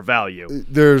 you're looking for value.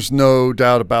 There's no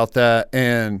doubt about that.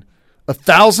 And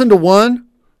 1,000 to 1.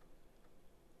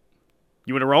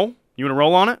 You want to roll? You want to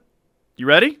roll on it? You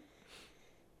ready?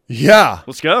 Yeah.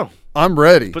 Let's go. I'm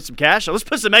ready. Put some cash. Let's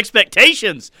put some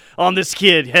expectations on this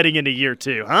kid heading into year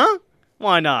 2, huh?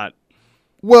 Why not?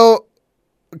 Well,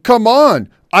 come on.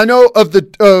 I know of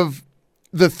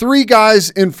the 3 guys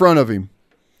in front of him.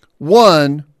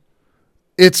 One,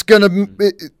 it's going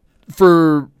to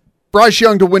for Bryce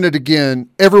Young to win it again,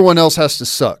 everyone else has to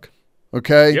suck.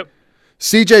 Okay? Yep.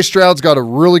 C.J. Stroud's got a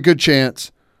really good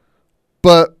chance,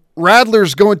 but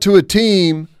Rattler's going to a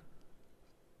team.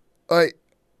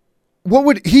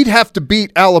 He'd have to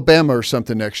beat Alabama or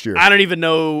something next year? I don't even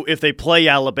know if they play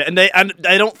Alabama, and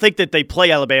I don't think that they play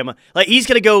Alabama. Like he's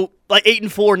going to go like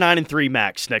 8-4, 9-3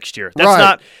 max next year. That's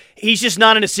not. He's just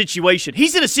not in a situation.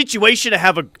 He's in a situation to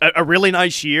have a really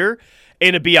nice year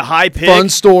and to be a high pick, fun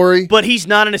story. But he's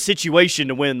not in a situation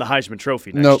to win the Heisman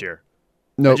Trophy next year.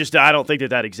 No, I don't think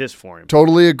that exists for him.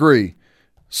 Totally agree.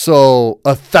 So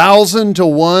 1,000 to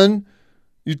 1.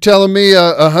 You telling me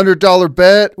a $100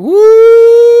 bet? Woo!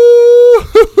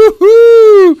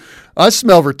 I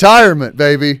smell retirement,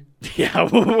 baby. Yeah,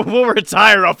 we'll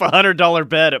retire off a $100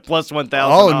 bet at plus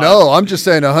 1,000. Oh no, I'm just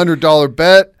saying a $100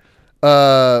 bet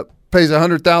pays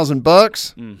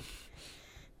 $100,000.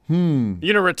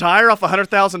 You gonna retire off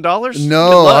 $100,000?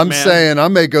 No, I'm saying I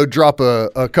may go drop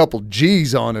a couple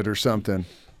G's on it or something.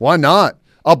 Why not?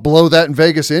 I'll blow that in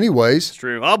Vegas anyways. It's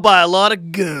true. I'll buy a lot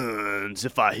of guns. ones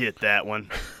if I hit that one.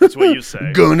 That's what you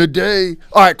say. Gonna day.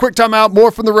 All right, quick timeout.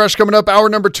 More from The Rush coming up. Hour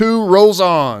number 2 rolls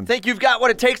on. Think you've got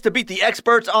what it takes to beat the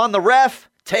experts on The Ref?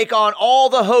 Take on all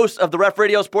the hosts of the Ref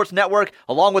Radio Sports Network,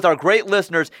 along with our great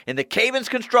listeners in the Cavens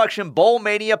Construction Bowl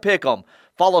Mania Pick'em.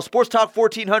 Follow Sports Talk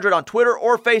 1400 on Twitter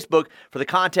or Facebook for the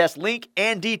contest link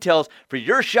and details for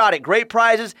your shot at great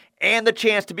prizes and the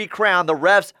chance to be crowned the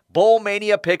Ref's Bowl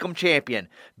Mania Pick'em champion.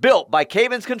 Built by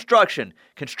Cavens Construction.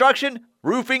 Construction,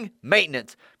 roofing,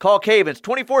 maintenance. Call Cavens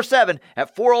 24/7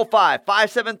 at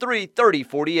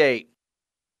 405-573-3048.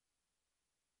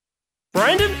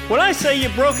 Brandon, when I say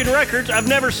you've broken records I've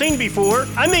never seen before,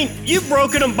 I mean you've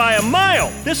broken them by a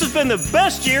mile. This has been the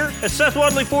best year in Seth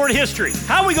Wadley Ford history.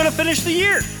 How are we going to finish the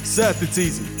year? Seth, it's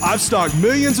easy. I've stocked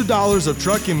millions of dollars of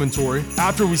truck inventory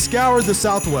after we scoured the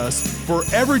Southwest for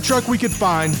every truck we could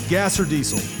find, gas or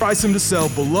diesel. Price them to sell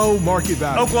below market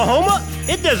value. Oklahoma,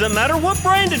 it doesn't matter what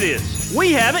brand it is.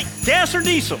 We have it, gas or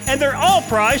diesel, and they're all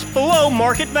priced below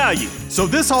market value. So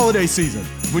this holiday season,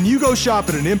 when you go shop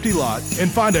at an empty lot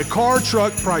and find a car,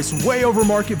 truck priced way over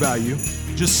market value,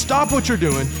 just stop what you're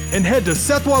doing and head to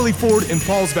Seth Wadley Ford in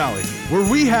Pauls Valley, where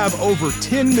we have over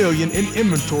 10 million in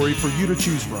inventory for you to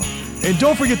choose from. And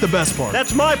don't forget the best part.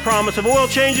 That's my promise of oil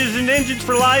changes and engines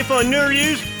for life on newer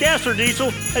used, gas or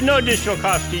diesel, at no additional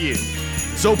cost to you.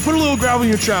 So put a little gravel in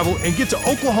your travel and get to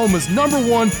Oklahoma's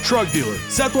 #1 truck dealer,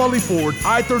 Seth Wadley Ford,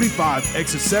 I-35,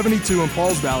 exit 72 in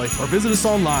Pauls Valley, or visit us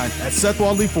online at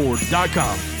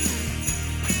SethWadleyFord.com.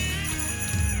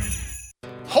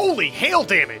 Holy hail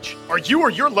damage! Are you or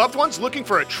your loved ones looking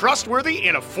for a trustworthy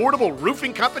and affordable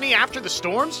roofing company after the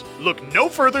storms? Look no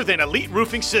further than Elite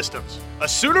Roofing Systems, a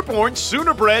Sooner-born,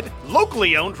 Sooner-bred,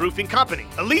 locally owned roofing company.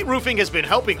 Elite Roofing has been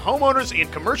helping homeowners and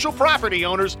commercial property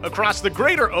owners across the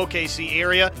greater OKC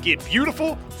area get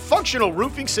beautiful, functional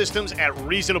roofing systems at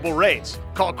reasonable rates.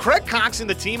 Call Craig Cox and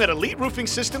the team at Elite Roofing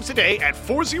Systems today at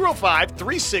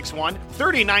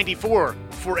 405-361-3094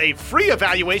 for a free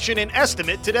evaluation and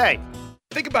estimate today.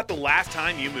 Think about the last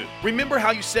time you moved. Remember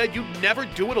how you said you'd never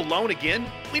do it alone again?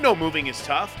 We know moving is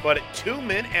tough, but at 2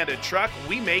 Men and a Truck,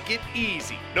 we make it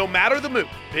easy. No matter the move,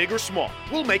 big or small,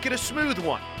 we'll make it a smooth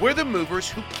one. We're the movers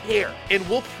who care, and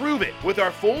we'll prove it with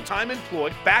our full-time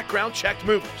employed, background-checked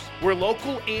movers. We're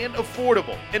local and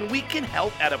affordable, and we can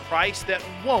help at a price that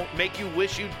won't make you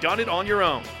wish you'd done it on your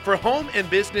own. For home and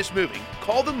business moving,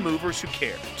 call the movers who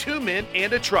care. 2 Men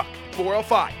and a Truck,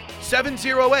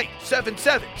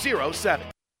 405-708-7707.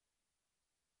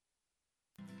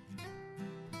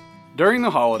 During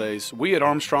the holidays, we at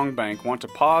Armstrong Bank want to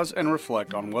pause and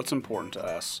reflect on what's important to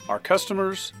us, our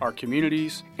customers, our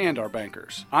communities, and our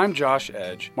bankers. I'm Josh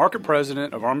Edge, Market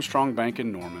President of Armstrong Bank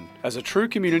in Norman. As a true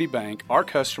community bank, our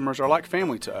customers are like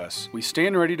family to us. We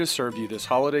stand ready to serve you this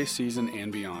holiday season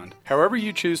and beyond. However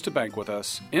you choose to bank with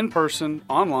us, in person,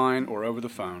 online, or over the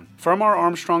phone. From our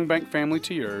Armstrong Bank family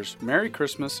to yours, Merry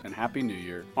Christmas and Happy New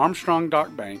Year. Armstrong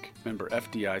Dock Bank, member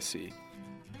FDIC.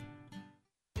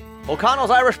 O'Connell's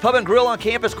Irish Pub and Grill on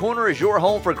Campus Corner is your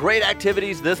home for great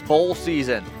activities this bowl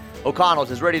season.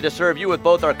 O'Connell's is ready to serve you with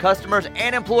both our customers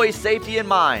and employees' safety in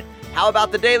mind. How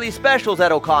about the daily specials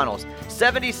at O'Connell's?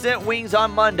 70-cent wings on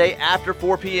Monday after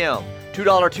 4 p.m.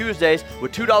 $2 Tuesdays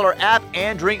with $2 app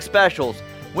and drink specials.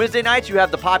 Wednesday nights you have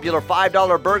the popular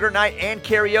 $5 burger night and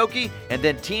karaoke, and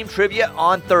then team trivia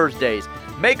on Thursdays.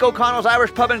 Make O'Connell's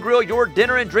Irish Pub and Grill your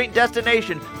dinner and drink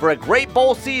destination for a great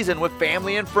bowl season with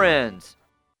family and friends.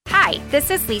 Hi,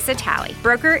 this is Lisa Talley,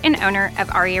 broker and owner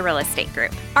of Aria Real Estate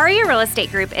Group. Aria Real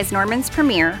Estate Group is Norman's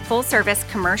premier full-service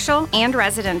commercial and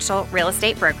residential real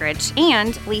estate brokerage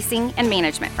and leasing and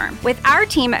management firm. With our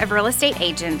team of real estate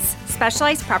agents,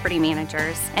 specialized property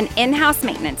managers, and in-house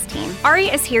maintenance team,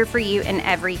 Aria is here for you in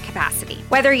every capacity.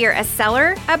 Whether you're a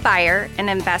seller, a buyer, an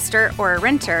investor, or a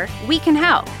renter, we can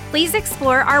help. Please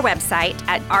explore our website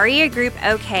at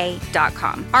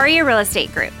ariagroupok.com. Aria Real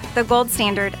Estate Group, the gold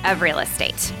standard of real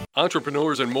estate.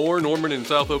 Entrepreneurs and More Norman in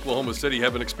South Oklahoma City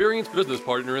have an experienced business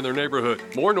partner in their neighborhood.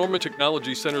 More Norman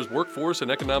Technology Center's workforce and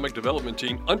economic development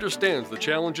team understands the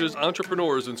challenges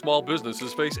entrepreneurs and small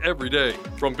businesses face every day.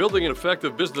 From building an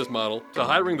effective business model to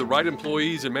hiring the right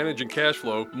employees and managing cash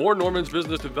flow, More Norman's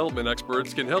business development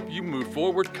experts can help you move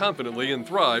forward confidently and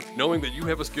thrive, knowing that you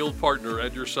have a skilled partner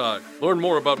at your side. Learn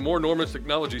more about More Norman's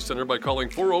Technology Center by calling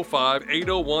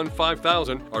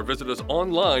 405-801-5000 or visit us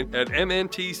online at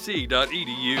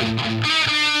mntc.edu.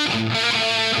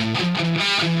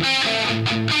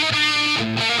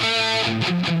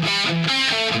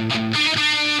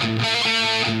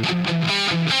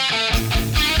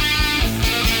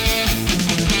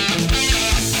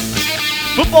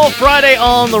 Football Friday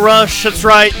on The Rush. That's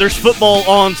right. There's football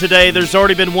on today. There's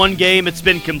already been one game. It's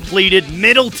been completed.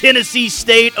 Middle Tennessee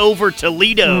State over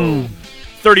Toledo.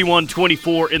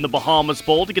 31-24 in the Bahamas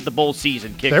Bowl to get the bowl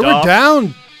season kicked off. They were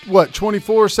down,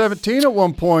 24-17 at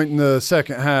one point in the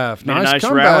second half. Nice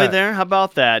rally there. How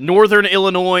about that? Northern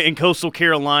Illinois and Coastal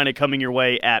Carolina coming your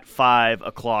way at 5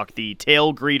 o'clock. The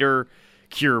Tail Greeter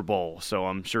Cure Bowl. So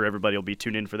I'm sure everybody will be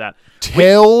tuned in for that.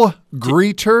 Tail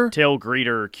Greeter? Tail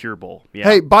Greeter Cure Bowl. Yeah.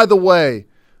 Hey, by the way,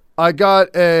 I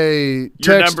got a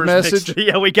text message.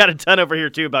 Yeah, we got a ton over here,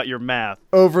 too, about your math.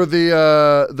 Over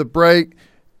the break.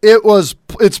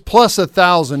 It's plus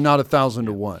 1,000, not 1,000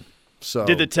 to 1. So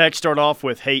did the text start off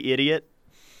with, hey, idiot?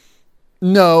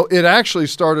 No, it actually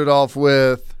started off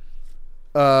with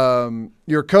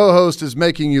your co-host is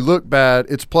making you look bad.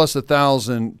 It's plus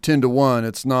 1,000, 10 to 1.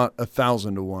 It's not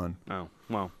 1,000 to 1. Oh,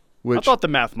 well. I thought the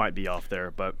math might be off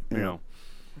there, but, you know.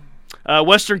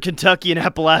 Western Kentucky and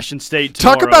Appalachian State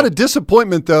tomorrow. Talk about a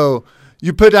disappointment, though.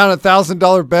 You put down a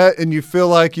 $1,000 bet and you feel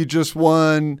like you just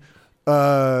won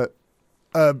 $1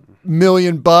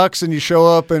 million and you show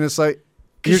up and it's like,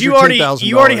 because you already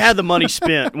had the money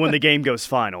spent when the game goes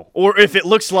final, or if it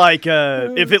looks like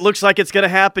it's going to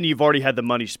happen, you've already had the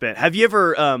money spent. Have you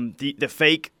ever the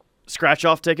fake scratch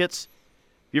off tickets?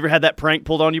 You ever had that prank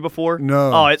pulled on you before?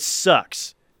 No. Oh, it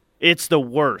sucks. It's the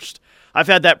worst. I've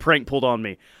had that prank pulled on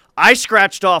me. I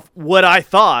scratched off what I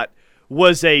thought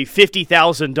was a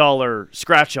 $50,000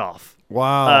 scratch off.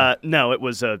 Wow. No, it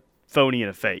was a phony and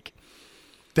a fake.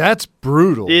 That's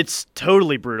brutal. It's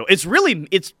totally brutal. It's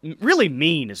really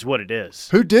mean is what it is.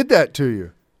 Who did that to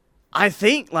you? I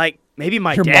think maybe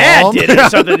my Your dad mom? did it or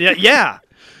something. Yeah.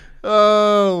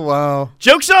 Oh, wow.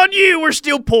 Joke's on you. We're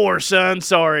still poor, son.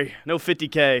 Sorry. No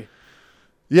 $50K.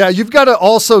 Yeah, you've got to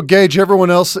also gauge everyone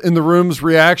else in the room's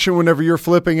reaction whenever you're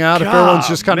flipping out. If everyone's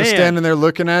just kind of standing there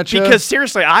looking at you. Because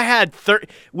seriously, I had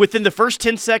within the first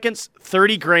 10 seconds,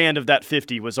 $30,000 of that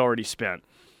 50 was already spent.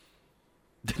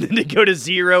 Then to go to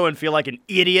zero and feel like an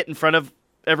idiot in front of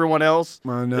everyone else.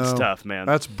 I know. It's tough, man.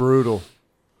 That's brutal.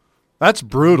 That's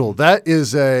brutal. That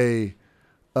is a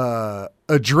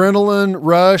adrenaline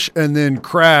rush and then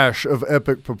crash of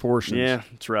epic proportions. Yeah,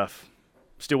 it's rough.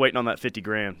 Still waiting on that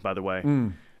 $50,000, by the way.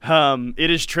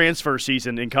 It is transfer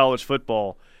season in college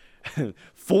football.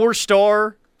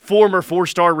 Former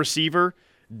four-star receiver,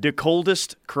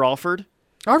 DeColdest Crawford.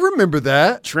 I remember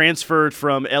that. Transferred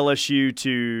from LSU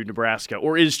to Nebraska,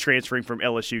 or is transferring from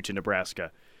LSU to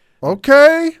Nebraska.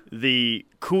 Okay. The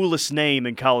coolest name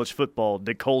in college football,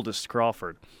 DeColdest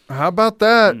Crawford. How about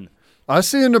that? I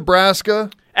see in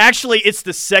Nebraska. Actually, it's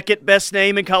the second best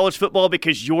name in college football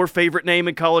because your favorite name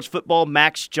in college football,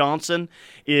 Max Johnson,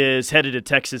 is headed to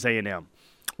Texas A&M.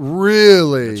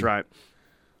 Really? That's right.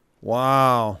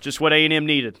 Wow. Just what A&M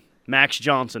needed. Max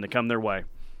Johnson to come their way.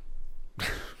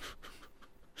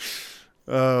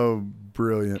 Oh,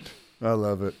 brilliant. I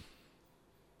love it.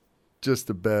 Just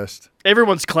the best.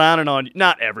 Everyone's clowning on you.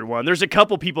 Not everyone. There's a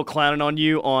couple people clowning on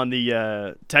you on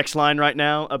the text line right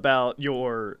now about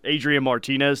your Adrian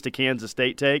Martinez to Kansas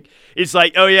State take. It's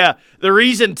like, oh, yeah, the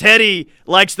reason Teddy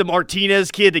likes the Martinez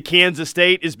kid to Kansas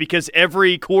State is because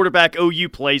every quarterback OU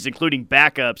plays, including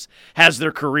backups, has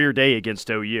their career day against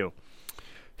OU.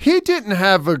 He didn't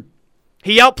have a...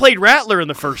 He outplayed Rattler in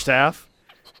the first half.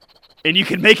 And you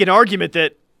can make an argument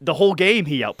that the whole game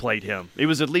he outplayed him. It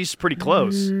was at least pretty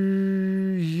close.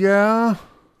 Yeah.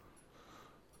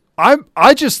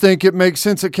 I just think it makes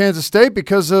sense at Kansas State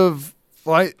because of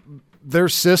their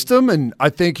system, and I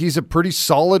think he's a pretty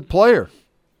solid player.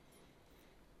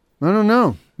 I don't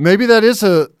know. Maybe that is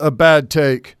a bad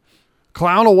take.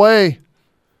 Clown away.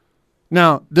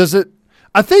 Now, does it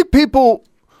 – I think people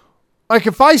 –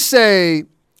 if I say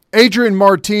Adrian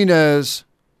Martinez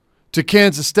 – to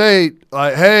Kansas State,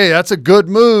 hey, that's a good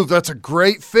move. That's a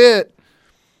great fit.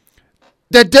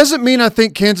 That doesn't mean I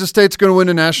think Kansas State's going to win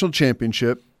a national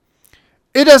championship.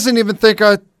 It doesn't even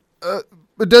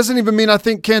mean I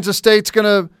think Kansas State's going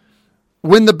to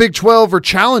win the Big 12 or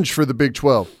challenge for the Big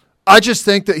 12. I just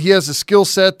think that he has a skill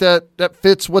set that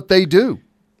fits what they do.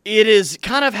 It is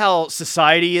kind of how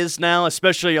society is now,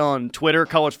 especially on Twitter,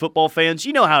 college football fans.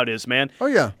 You know how it is, man. Oh,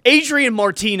 yeah. Adrian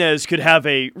Martinez could have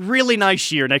a really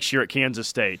nice year next year at Kansas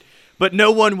State, but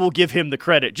no one will give him the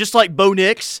credit. Just like Bo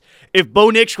Nix, if Bo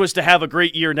Nix was to have a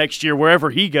great year next year wherever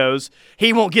he goes,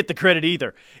 he won't get the credit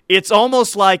either. It's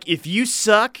almost like if you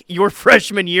suck your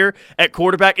freshman year at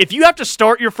quarterback, if you have to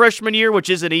start your freshman year, which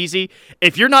isn't easy,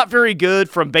 if you're not very good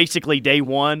from basically day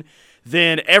one,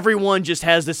 then everyone just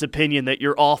has this opinion that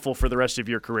you're awful for the rest of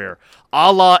your career.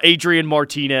 A la Adrian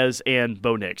Martinez and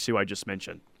Bo Nix, who I just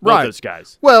mentioned. Both those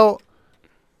guys. Well,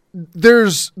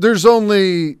 there's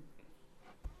only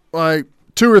like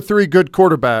 2 or 3 good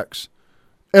quarterbacks,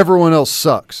 everyone else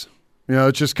sucks.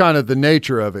 It's just kind of the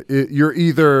nature of it. You're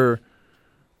either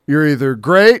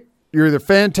great, you're either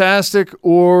fantastic,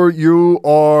 or you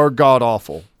are god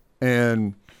awful,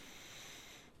 and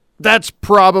that's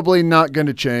probably not going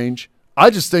to change. I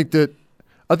think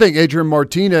Adrian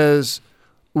Martinez,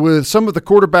 with some of the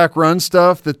quarterback run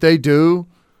stuff that they do,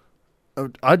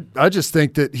 I just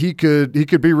think that he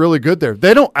could be really good there.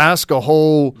 They don't ask a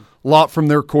whole lot from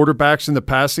their quarterbacks in the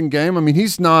passing game. I mean,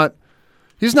 he's not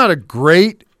a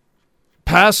great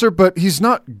passer, but he's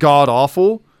not god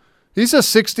awful. He's a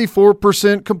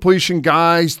 64% completion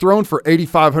guy. He's thrown for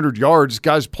 8,500 yards. This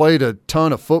guy's played a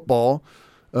ton of football,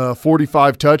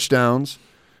 45 touchdowns,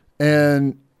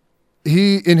 and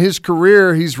in his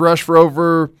career he's rushed for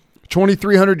over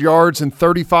 2,300 yards and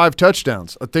 35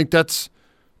 touchdowns. I think that's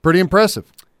pretty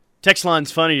impressive. Text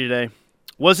line's funny today.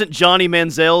 Wasn't Johnny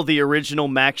Manziel the original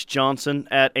Max Johnson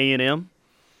at A&M?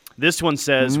 This one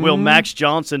says, will Max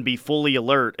Johnson be fully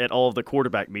alert at all of the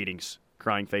quarterback meetings?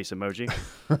 Crying face emoji.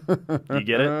 You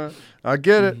get it? I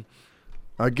get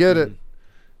it.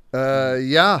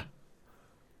 Yeah.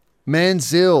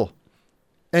 Manziel.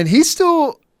 And he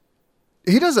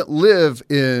doesn't live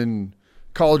in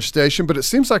College Station, but it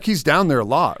seems like he's down there a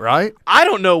lot, right? I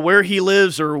don't know where he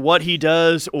lives or what he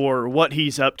does or what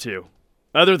he's up to,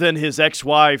 other than his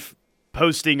ex-wife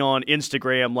posting on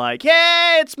Instagram like,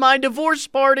 hey, it's my divorce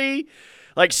party.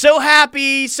 Like, so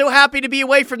happy to be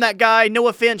away from that guy. No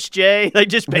offense, Jay. They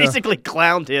just basically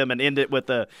clowned him and ended it with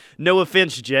a no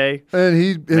offense, Jay. And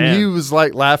he was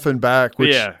like laughing back,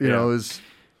 which is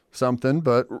something.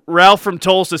 But Ralph from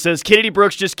Tulsa says Kennedy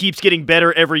Brooks just keeps getting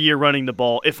better every year running the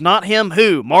ball. If not him,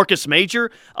 who? Marcus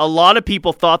Major? A lot of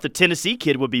people thought the Tennessee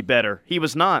kid would be better. He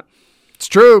was not. It's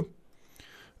true.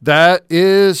 That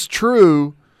is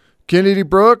true. Kennedy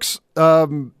Brooks,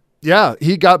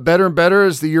 he got better and better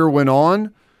as the year went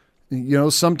on.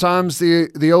 Sometimes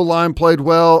the O-line played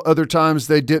well, other times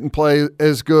they didn't play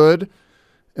as good.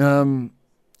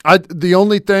 The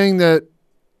only thing that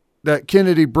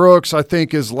Kennedy Brooks, I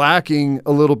think, is lacking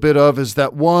a little bit of is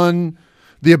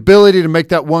the ability to make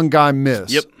that one guy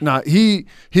miss. Yep. Now, he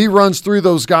runs through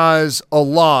those guys a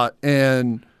lot,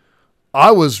 and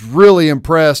I was really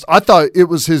impressed. I thought it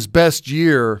was his best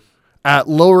year at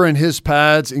lowering his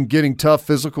pads and getting tough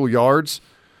physical yards.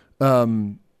 But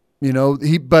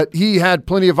he had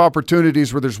plenty of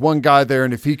opportunities where there's one guy there,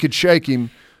 and if he could shake him,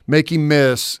 make him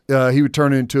miss, he would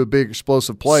turn it into a big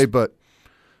explosive play. But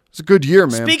it's a good year,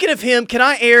 man. Speaking of him, can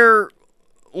I air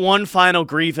one final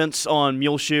grievance on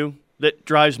Muleshoe that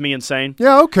drives me insane?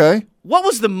 Yeah, okay. What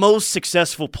was the most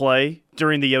successful play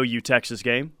during the OU Texas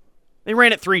game? They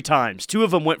ran it 3 times. 2 of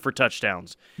them went for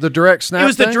touchdowns. The direct snap? It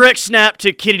was the direct snap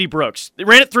to Kennedy Brooks. They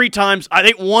ran it 3 times. I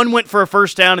think 1 went for a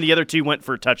first down and the other 2 went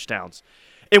for touchdowns.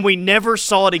 And we never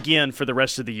saw it again for the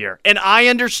rest of the year. And I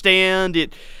understand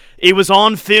it was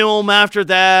on film after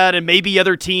that, and maybe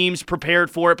other teams prepared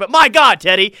for it. But my God,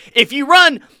 Teddy, if you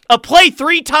run a play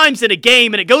 3 times in a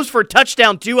game and it goes for a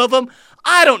touchdown, 2 of them,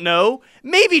 I don't know.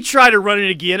 Maybe try to run it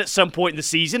again at some point in the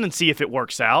season and see if it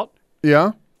works out.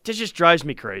 Yeah. It just drives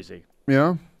me crazy.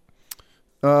 Yeah.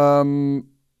 That's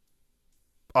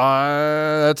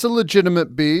a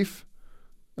legitimate beef.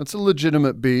 I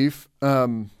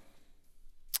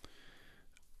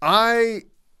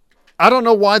don't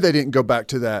know why they didn't go back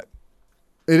to that.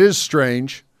 It is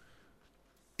strange.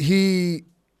 He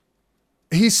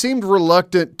seemed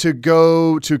reluctant to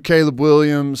go to Caleb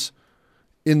Williams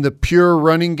in the pure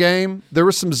running game. There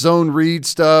was some zone read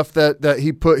stuff that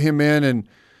he put him in, and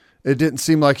it didn't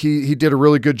seem like he did a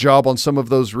really good job on some of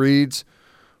those reads.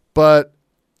 But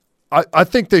I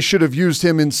think they should have used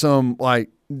him in some, like,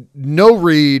 no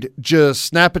read, just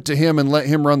snap it to him and let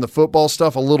him run the football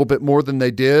stuff a little bit more than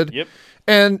they did. Yep.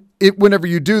 And whenever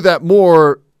you do that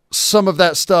more, some of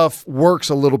that stuff works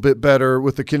a little bit better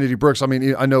with the Kennedy Brooks. I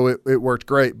mean, I know it worked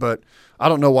great, but I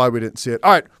don't know why we didn't see it.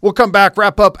 All right, we'll come back,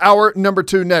 wrap up hour number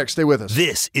 2 next. Stay with us.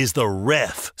 This is the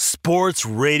Ref Sports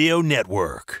Radio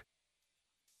Network.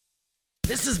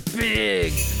 This is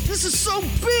big. This is so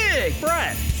big.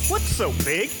 Brad, what's so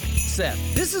big?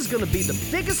 Seth, this is going to be the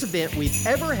biggest event we've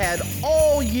ever had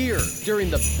all year during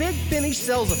the Big Finish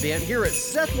Sales event here at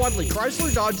Seth Wadley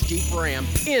Chrysler Dodge Jeep Ram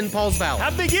in Pauls Valley.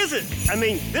 How big is it? I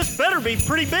mean, this better be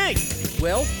pretty big.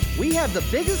 Well, we have the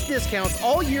biggest discounts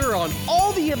all year on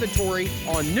all the inventory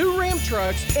on new Ram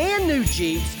trucks and new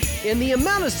Jeeps, and the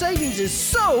amount of savings is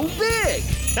so big.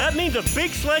 That means a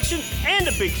big selection and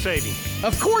a big saving.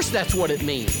 Of course that's what it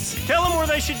means. Tell them where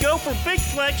they should go for big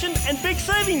selection and big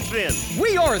savings bins.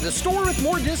 We are the store with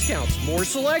more discounts, more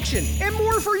selection, and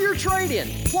more for your trade-in.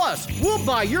 Plus, we'll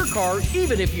buy your car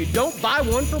even if you don't buy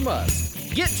one from us.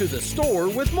 Get to the store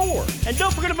with more. And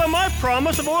don't forget about my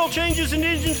promise of oil changes and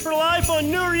engines for life on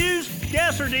new or used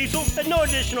gas or diesel at no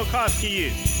additional cost to you.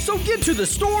 So get to the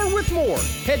store with more.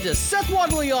 Head to Seth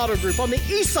Wadley Auto Group on the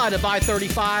east side of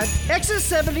I-35, exit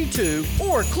 72,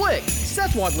 or click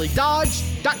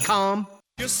SethWadleyDodge.com.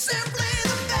 You're simply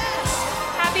the best.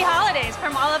 Happy holidays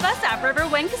from all of us at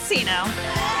Riverwind Casino.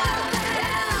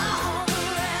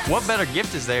 What better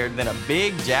gift is there than a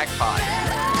big jackpot?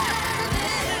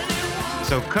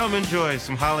 So come enjoy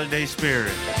some holiday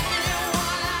spirit.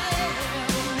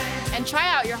 And try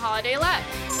out your holiday luck.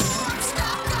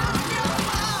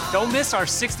 Don't miss our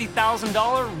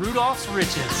 $60,000 Rudolph's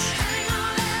Riches.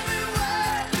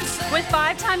 With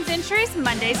 5 times entries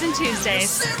Mondays and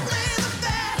Tuesdays.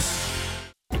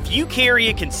 If you carry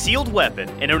a concealed weapon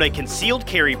and own a concealed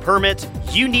carry permit,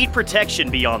 you need protection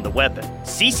beyond the weapon.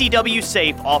 CCW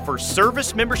Safe offers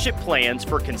service membership plans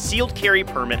for concealed carry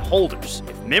permit holders.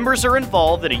 If members are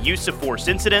involved in a use of force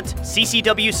incident,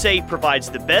 CCW Safe provides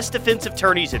the best defense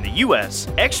attorneys in the U.S.,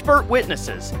 expert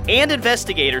witnesses, and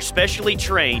investigators specially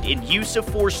trained in use of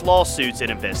force lawsuits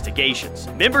and investigations.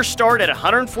 Members start at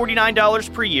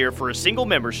 $149 per year for a single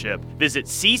membership. Visit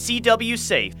CCW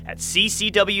Safe at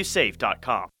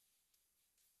ccwsafe.com.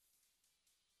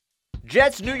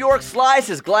 Jet's New York Slice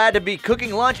is glad to be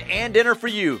cooking lunch and dinner for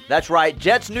you. That's right,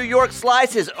 Jet's New York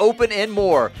Slice is open and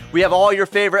more. We have all your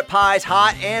favorite pies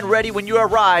hot and ready when you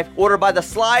arrive. Order by the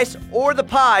slice or the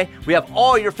pie. We have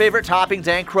all your favorite toppings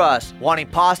and crusts. Wanting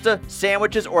pasta,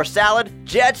 sandwiches, or salad?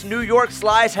 Jet's New York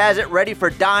Slice has it ready for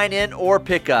dine-in or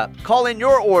pickup. Call in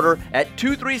your order at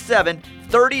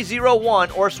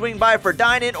 237-3001 or swing by for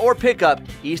dine-in or pickup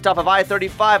east off of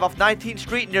I-35 off 19th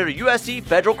Street near the USC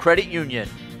Federal Credit Union.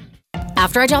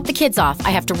 After I drop the kids off, I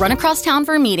have to run across town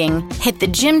for a meeting, hit the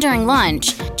gym during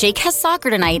lunch. Jake has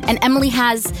soccer tonight, and Emily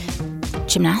has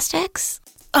gymnastics?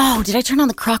 Oh, did I turn on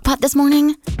the crock pot this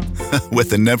morning?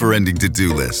 With a never-ending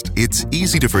to-do list, it's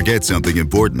easy to forget something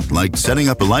important, like setting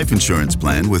up a life insurance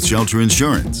plan with Shelter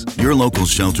Insurance. Your local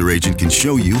Shelter agent can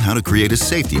show you how to create a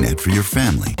safety net for your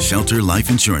family. Shelter Life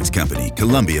Insurance Company,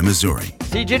 Columbia, Missouri.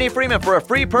 See Jenny Freeman for a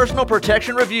free personal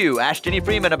protection review. Ask Jenny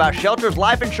Freeman about Shelter's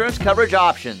life insurance coverage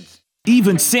options.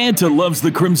 Even Santa loves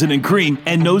the Crimson and Cream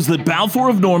and knows that Balfour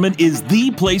of Norman is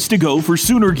the place to go for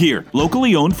Sooner gear.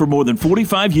 Locally owned for more than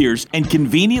 45 years and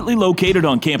conveniently located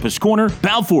on Campus Corner,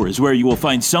 Balfour is where you will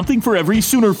find something for every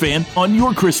Sooner fan on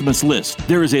your Christmas list.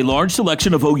 There is a large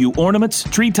selection of OU ornaments,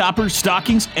 tree toppers,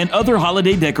 stockings, and other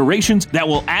holiday decorations that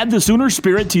will add the Sooner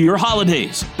spirit to your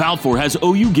holidays. Balfour has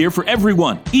OU gear for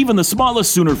everyone, even the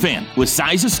smallest Sooner fan, with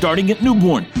sizes starting at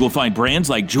newborn. You will find brands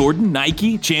like Jordan,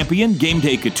 Nike, Champion, Game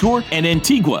Day Couture, and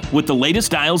Antigua with the latest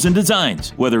styles and designs.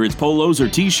 Whether it's polos or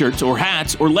t-shirts or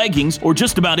hats or leggings or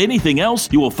just about anything else,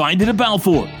 you will find it at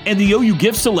Balfour. And the OU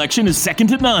gift selection is second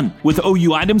to none, with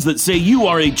OU items that say you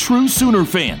are a true Sooner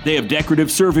fan. They have decorative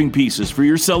serving pieces for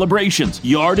your celebrations,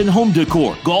 yard and home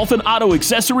decor, golf and auto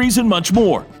accessories, and much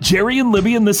more. Jerry and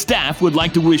Libby and the staff would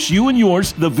like to wish you and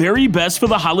yours the very best for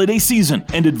the holiday season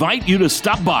and invite you to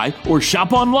stop by or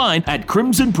shop online at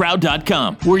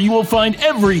crimsonproud.com, where you will find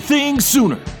everything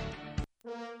Sooner.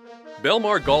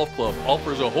 Belmar Golf Club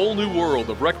offers a whole new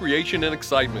world of recreation and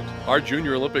excitement. Our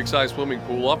Junior Olympic-sized swimming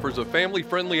pool offers a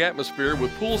family-friendly atmosphere with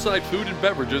poolside food and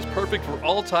beverages perfect for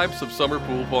all types of summer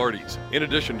pool parties. In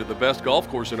addition to the best golf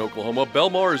course in Oklahoma,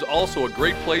 Belmar is also a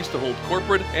great place to hold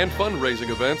corporate and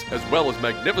fundraising events, as well as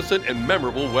magnificent and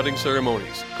memorable wedding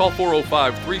ceremonies. Call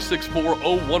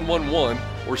 405-364-0111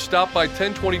 or stop by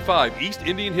 1025 East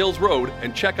Indian Hills Road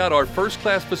and check out our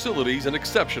first-class facilities and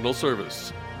exceptional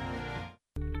service.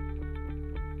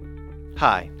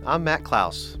 Hi, I'm Matt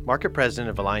Klaus, Market President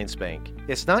of Alliance Bank.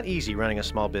 It's not easy running a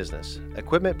small business.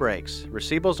 Equipment breaks,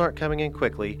 receivables aren't coming in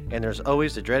quickly, and there's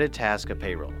always the dreaded task of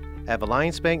payroll. At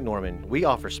Alliance Bank Norman, we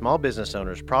offer small business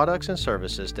owners products and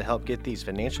services to help get these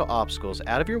financial obstacles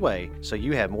out of your way so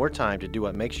you have more time to do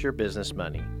what makes your business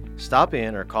money. Stop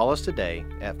in or call us today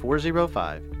at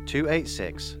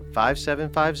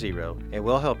 405-286-5750 and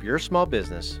we'll help your small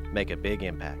business make a big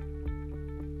impact.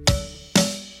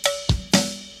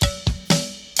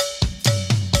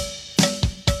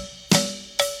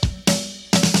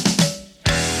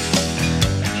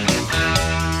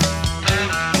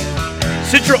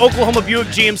 Central Oklahoma Buick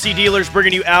GMC dealers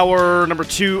bringing you hour number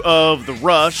 2 of The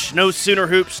Rush. No Sooner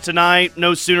Hoops tonight,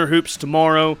 no Sooner Hoops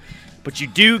tomorrow, but you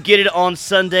do get it on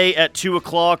Sunday at 2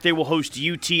 o'clock. They will host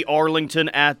UT Arlington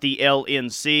at the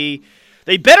LNC.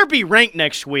 They better be ranked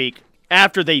next week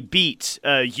after they beat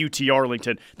UT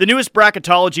Arlington. The newest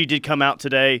bracketology did come out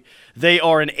today. They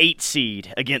are an 8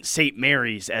 seed against St.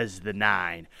 Mary's as the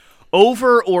 9.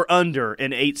 Over or under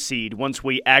an 8 seed once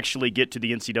we actually get to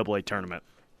the NCAA tournament?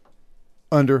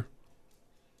 Under.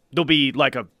 They'll be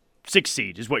like a 6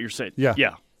 seed is what you're saying. Yeah.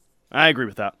 Yeah. I agree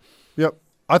with that. Yep.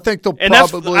 I think they'll and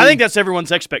probably. I think that's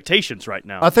everyone's expectations right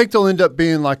now. I think they'll end up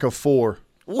being like a 4.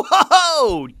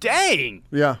 Whoa, dang.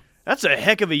 Yeah. That's a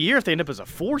heck of a year if they end up as a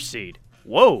 4 seed.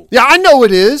 Whoa. Yeah, I know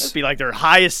it is. That'd be like their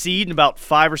highest seed in about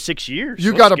 5 or 6 years.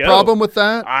 You got a problem with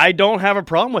that? I don't have a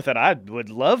problem with it. I would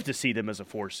love to see them as a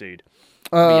 4 seed.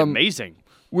 It'd be amazing.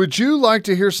 Would you like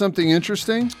to hear something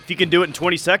interesting? If you can do it in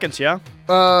 20 seconds, yeah.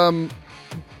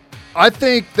 I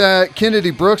think that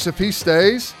Kennedy Brooks, if he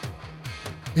stays,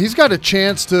 he's got a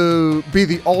chance to be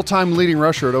the all-time leading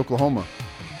rusher at Oklahoma.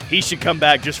 He should come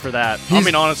back just for that. I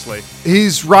mean, honestly.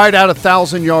 He's right at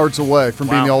 1,000 yards away from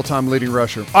being the all-time leading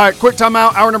rusher. All right, quick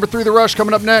timeout. Hour number 3 of The Rush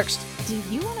coming up next. Do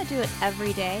you want to do it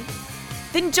every day?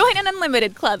 Then join an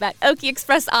unlimited club at Okie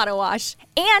Express Auto Wash.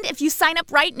 And if you sign up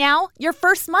right now, your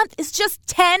first month is just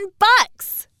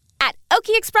 $10 at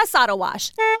Okie Express Auto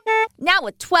Wash. Now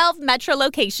with 12 metro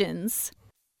locations.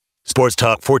 Sports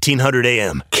Talk 1400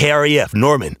 AM, KREF,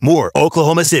 Norman, Moore,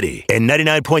 Oklahoma City, and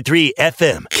 99.3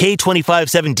 FM,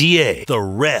 K257DA, The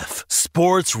Ref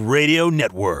Sports Radio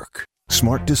Network.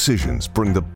 Smart decisions bring the